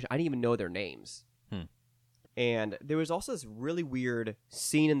introduction. I didn't even know their names. And there was also this really weird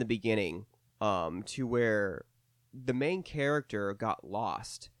scene in the beginning to where the main character got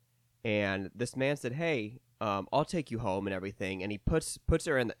lost. And this man said, hey, I'll take you home and everything. And he puts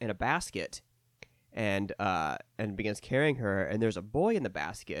her in a basket and begins carrying her. And there's a boy in the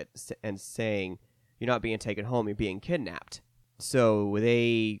basket and saying, you're not being taken home, you're being kidnapped. So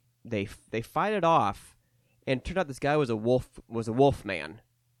they fight it off. And it turned out this guy was a wolf man.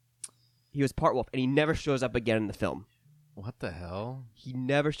 He was part wolf, and he never shows up again in the film. What the hell? He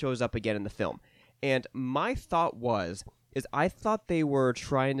never shows up again in the film. And my thought is I thought they were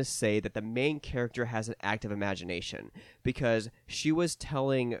trying to say that the main character has an active imagination, because she was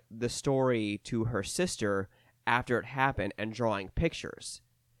telling the story to her sister after it happened and drawing pictures.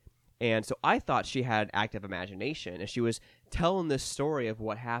 And so I thought she had active imagination, and she was telling this story of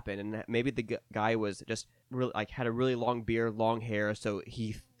what happened, and that maybe the guy was just really, like, had a really long beard, long hair, so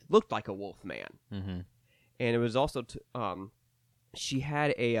he looked like a wolf man. Mm-hmm. And it was also she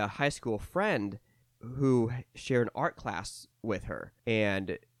had a high school friend who shared an art class with her,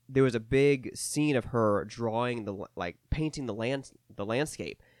 and there was a big scene of her drawing painting the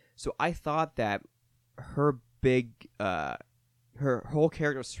landscape. So I thought that her her whole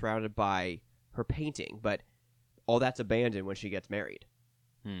character was surrounded by her painting, but all that's abandoned when she gets married.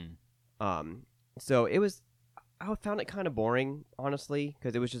 So I found it kind of boring, honestly,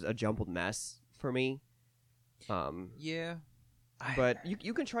 because it was just a jumbled mess for me. Yeah. But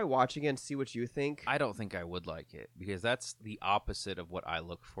you can try watching it and see what you think. I don't think I would like it, because that's the opposite of what I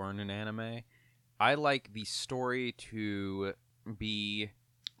look for in an anime. I like the story to be,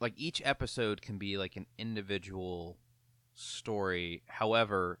 like, each episode can be like an individual story.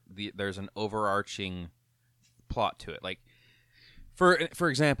 However, there's an overarching plot to it. Like, for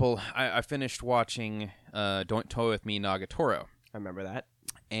example, I finished watching Don't Toy With Me Nagatoro. I remember that.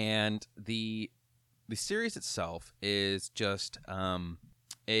 And the series itself is just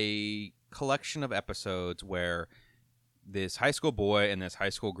a collection of episodes where this high school boy and this high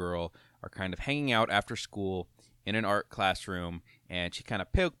school girl are kind of hanging out after school in an art classroom, and she kind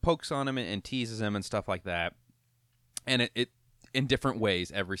of pokes on him and teases him and stuff like that. And it in different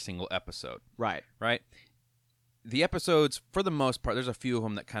ways every single episode. Right. The episodes, for the most part, there's a few of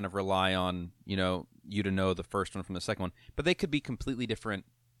them that kind of rely on, you to know the first one from the second one, but they could be completely different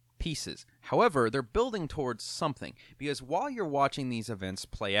pieces. However, they're building towards something, because while you're watching these events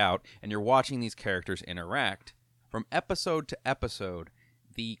play out and you're watching these characters interact, from episode to episode,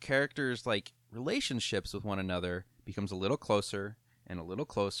 the characters' relationships with one another becomes a little closer and a little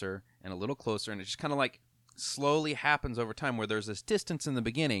closer and a little closer, and it just kind of slowly happens over time, where there's this distance in the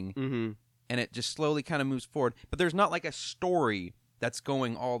beginning, and it just slowly kind of moves forward. But there's not a story that's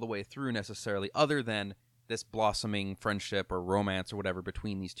going all the way through necessarily, other than this blossoming friendship or romance or whatever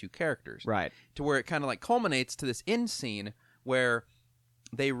between these two characters. Right. To where it kind of like culminates to this end scene where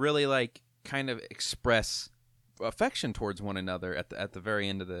they really like kind of express affection towards one another at the very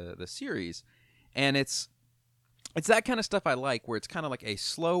end of the series. And it's that kind of stuff I like, where it's kind of like a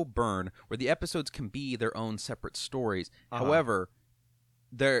slow burn where the episodes can be their own separate stories. However,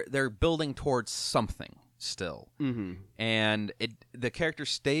 they're building towards something still. Mm-hmm. And the characters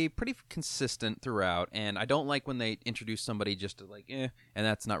stay pretty consistent throughout, and I don't like when they introduce somebody just to like, and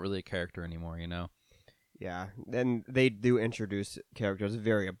that's not really a character anymore, you know? Yeah, then they do introduce characters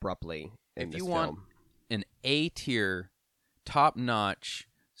very abruptly in If this you film. want an A-tier, top-notch,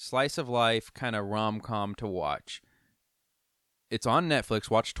 slice-of-life kind of rom-com to watch, it's on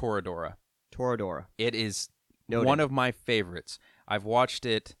Netflix. Watch Toradora. Toradora. It is Noted. one of my favorites. I've watched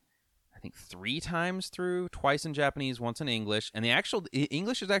it, I think, 3 times through, twice in Japanese, once in English, and the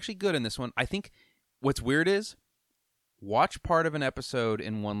English is actually good in this one. I think what's weird is watch part of an episode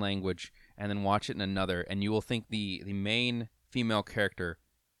in one language and then watch it in another, and you will think the main female character,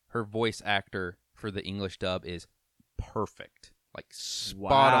 her voice actor for the English dub is perfect. Like,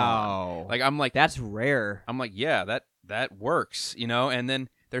 spot on. Like, I'm like, that's rare. I'm like, yeah, that works, you know? And then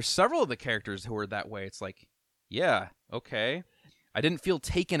there's several of the characters who are that way. It's like, yeah, okay. I didn't feel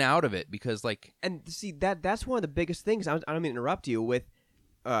taken out of it because, like... And see, that's one of the biggest things. I don't mean to interrupt you with...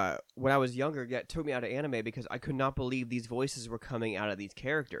 when I was younger, it took me out of anime because I could not believe these voices were coming out of these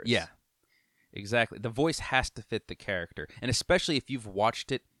characters. Yeah, exactly. The voice has to fit the character. And especially if you've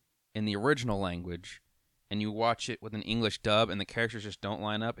watched it in the original language and you watch it with an English dub and the characters just don't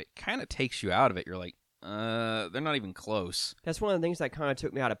line up, it kind of takes you out of it. You're like, they're not even close. That's one of the things that kind of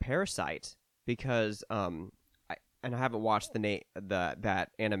took me out of Parasite because I haven't watched that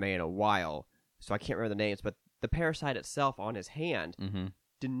anime in a while, so I can't remember the names, but the Parasite itself on his hand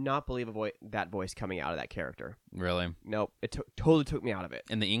did not believe that voice coming out of that character. Really? Nope. It totally took me out of it.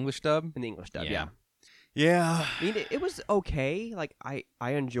 In the English dub? In the English dub, yeah. Yeah. I mean, it was okay. Like, I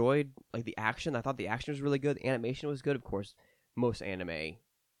enjoyed like the action. I thought the action was really good. The animation was good. Of course, most animation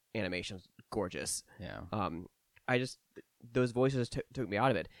is gorgeous. Yeah. Those voices took me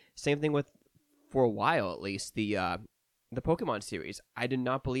out of it. Same thing with, for a while at least, the Pokemon series. I did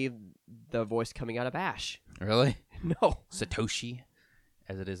not believe the voice coming out of Ash. Really? No. Satoshi,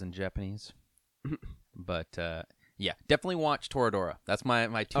 as it is in Japanese. But, yeah, definitely watch Toradora. That's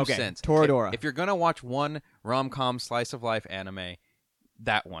my 2 cents. Toradora. If you're going to watch one rom-com slice-of-life anime,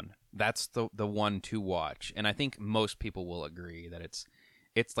 that one. That's the one to watch. And I think most people will agree that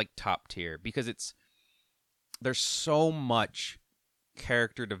it's like top tier because there's so much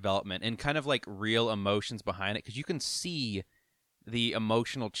character development and kind of like real emotions behind it because you can see the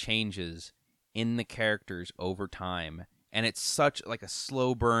emotional changes in the characters over time, and it's such like a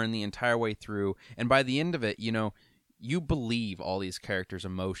slow burn the entire way through, and by the end of it, you know, you believe all these characters'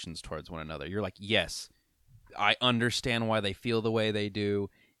 emotions towards one another. You're like, yes, I understand why they feel the way they do,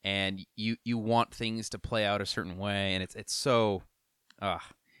 and you want things to play out a certain way, and it's so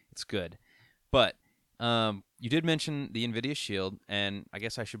it's good. But you did mention the Nvidia Shield, and I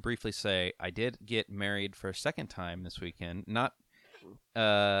guess I should briefly say I did get married for a second time this weekend.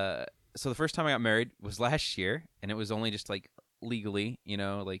 So the first time I got married was last year, and it was only just like legally, you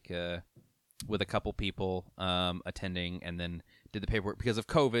know, like with a couple people attending, and then did the paperwork because of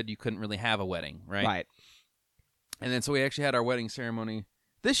COVID. You couldn't really have a wedding, right? Right. And then so we actually had our wedding ceremony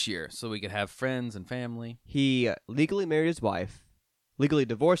this year, so we could have friends and family. He legally married his wife, legally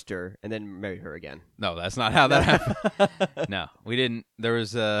divorced her, and then married her again. No, that's not how that happened. No, we didn't. There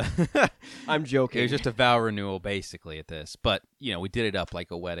was I'm joking. It was just a vow renewal, basically, at this. But, you know, we did it up like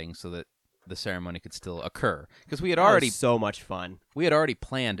a wedding so that the ceremony could still occur. Because we had That was so much fun. We had already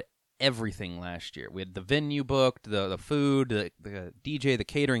planned everything last year. We had the venue booked, the food, the DJ, the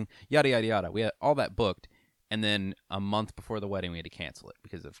catering, yada, yada, yada. We had all that booked. And then a month before the wedding, we had to cancel it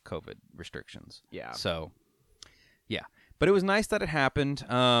because of COVID restrictions. Yeah. So, yeah. But it was nice that it happened.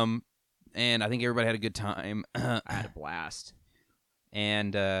 And I think everybody had a good time. I had a blast.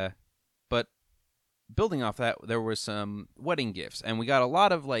 And, but building off that, there were some wedding gifts. And we got a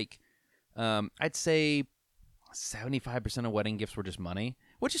lot of, like, I'd say 75% of wedding gifts were just money,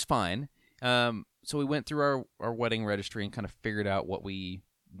 which is fine. So we went through our wedding registry and kind of figured out what we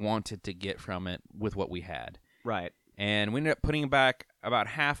wanted to get from it with what we had. Right. And we ended up putting back about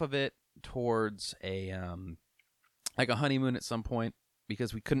half of it towards a honeymoon at some point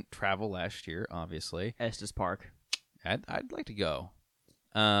because we couldn't travel last year, obviously. Estes Park. I'd like to go.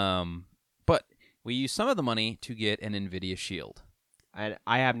 But we used some of the money to get an Nvidia Shield. I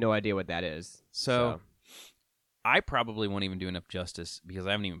have no idea what that is. So I probably won't even do enough justice because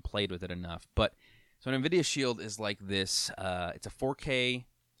I haven't even played with it enough. But So an Nvidia Shield is like this. It's a 4K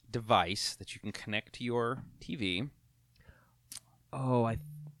device that you can connect to your TV. Oh, I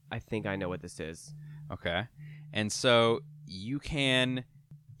think I know what this is. Okay. And so you can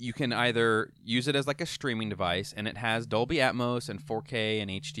either use it as like a streaming device, and it has Dolby Atmos and 4K and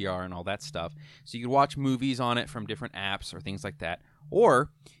HDR and all that stuff. So you can watch movies on it from different apps or things like that.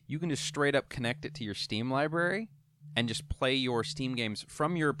 Or you can just straight up connect it to your Steam library and just play your Steam games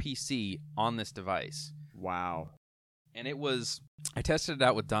from your PC on this device. Wow. And I tested it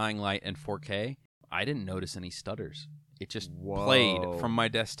out with Dying Light and 4K. I didn't notice any stutters. It just played from my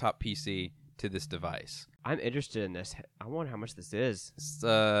desktop PC to this device. I'm interested in this. I wonder how much this is. It's,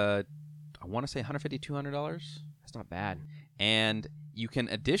 I want to say $150, $200. That's not bad. And you can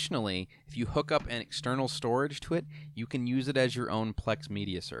additionally, if you hook up an external storage to it, you can use it as your own Plex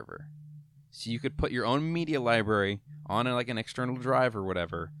media server. So you could put your own media library on like an external drive or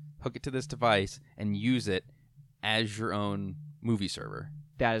whatever, hook it to this device, and use it as your own movie server.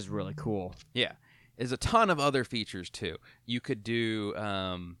 That is really cool. Yeah. There's a ton of other features too. You could do,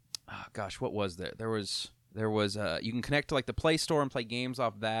 what was there? There was you can connect to like the Play Store and play games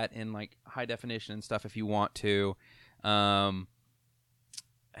off that in like high definition and stuff if you want to. And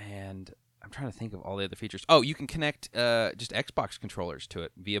I'm trying to think of all the other features. Oh, you can connect just Xbox controllers to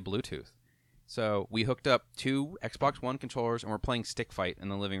it via Bluetooth. So we hooked up 2 Xbox One controllers, and we're playing Stick Fight in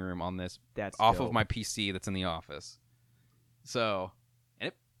the living room on this off of my PC that's in the office. So, and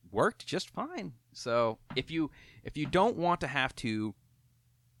it worked just fine. So if you don't want to have to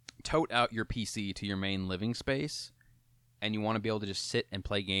tote out your PC to your main living space, and you want to be able to just sit and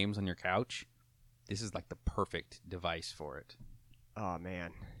play games on your couch, this is like the perfect device for it. Oh,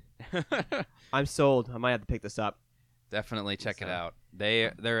 man. I'm sold. I might have to pick this up. Definitely check it out.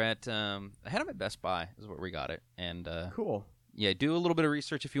 They're at I had them at Best Buy is where we got it. And cool. Yeah, do a little bit of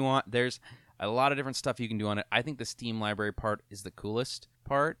research if you want. There's a lot of different stuff you can do on it. I think the Steam library part is the coolest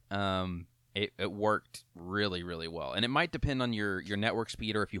part. It worked really, really well. And it might depend on your network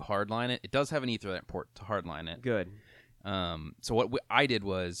speed or if you hardline it. It does have an Ethernet port to hardline it. Good. So what I did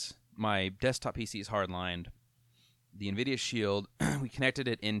was my desktop PC is hardlined. The Nvidia Shield, we connected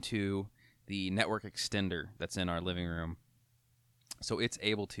it into the network extender that's in our living room. So it's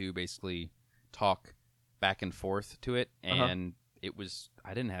able to basically talk back and forth to it, and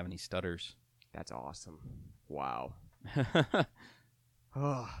I didn't have any stutters. That's awesome. Wow.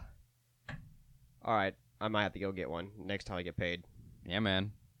 All right, I might have to go get one next time I get paid. Yeah,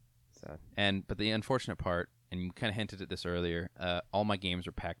 man. So. But the unfortunate part, and you kind of hinted at this earlier, all my games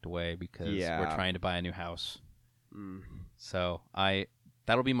are packed away because we're trying to buy a new house. So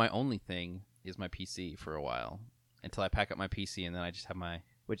that'll be my only thing is my PC for a while until I pack up my PC, and then I just have my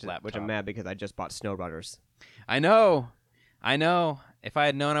laptop. Which I'm mad because I just bought SnowRunners. I know. If I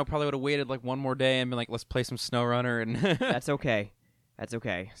had known, I probably would have waited like one more day and been like, let's play some SnowRunner. And That's okay.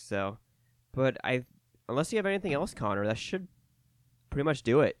 So, but unless you have anything else, Connor, that should pretty much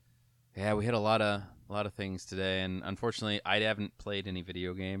do it. Yeah, we hit a lot of things today, and unfortunately, I haven't played any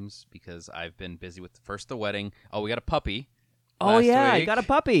video games because I've been busy with first the wedding. Oh, we got a puppy. Oh yeah, week. I got a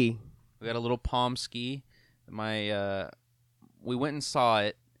puppy. We got a little Pomsky. We went and saw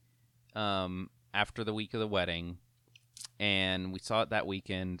it after the week of the wedding, and we saw it that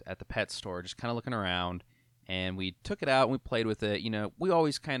weekend at the pet store, just kind of looking around. And we took it out and we played with it. You know, we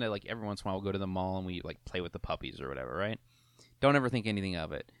always kind of like every once in a while we'll go to the mall and we like play with the puppies or whatever, right? Don't ever think anything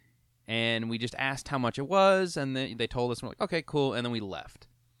of it. And we just asked how much it was, and they told us, and we're like, okay, cool, and then we left.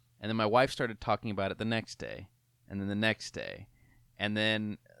 And then my wife started talking about it the next day, and then the next day. And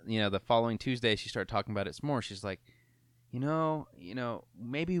then, the following Tuesday, she started talking about it some more. She's like,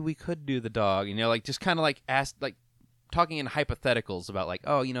 maybe we could do the dog. Just kind of like asked, like talking in hypotheticals about like,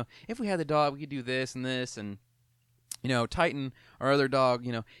 oh, if we had the dog, we could do this and this. And, Titan, our other dog,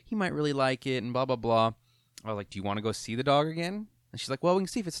 he might really like it and blah, blah, blah. I was like, do you want to go see the dog again? And she's like, well, we can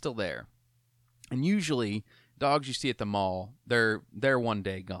see if it's still there. And usually, dogs you see at the mall, they're one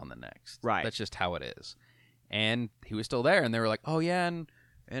day, gone the next. Right. That's just how it is. And he was still there, and they were like, oh, yeah,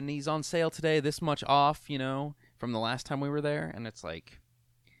 and he's on sale today, this much off, from the last time we were there. And it's like,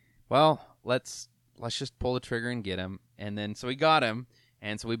 well, let's just pull the trigger and get him. And then, so we got him,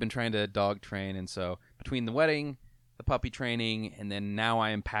 and so we've been trying to dog train. And so between the wedding, the puppy training, and then now I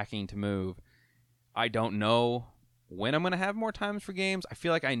am packing to move, I don't know when I'm going to have more times for games. I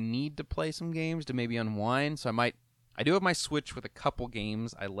feel like I need to play some games to maybe unwind. So I do have my Switch with a couple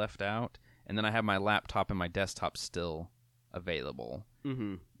games I left out, and then I have my laptop and my desktop still available.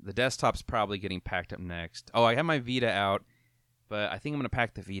 Mm-hmm. The desktop's probably getting packed up next. Oh, I have my Vita out. But I think I'm going to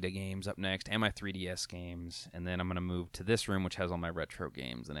pack the Vita games up next and my 3DS games. And then I'm going to move to this room, which has all my retro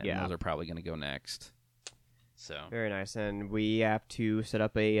games in it. Yeah. And those are probably going to go next. So Very nice. And we have to set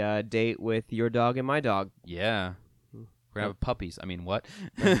up a date with your dog and my dog. yeah. We're going to have puppies. I mean, what?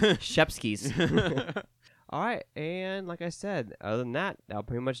 Shepskis. All right. And like I said, other than that, that'll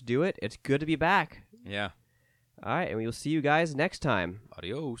pretty much do it. It's good to be back. Yeah. All right. And we will see you guys next time.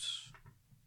 Adios.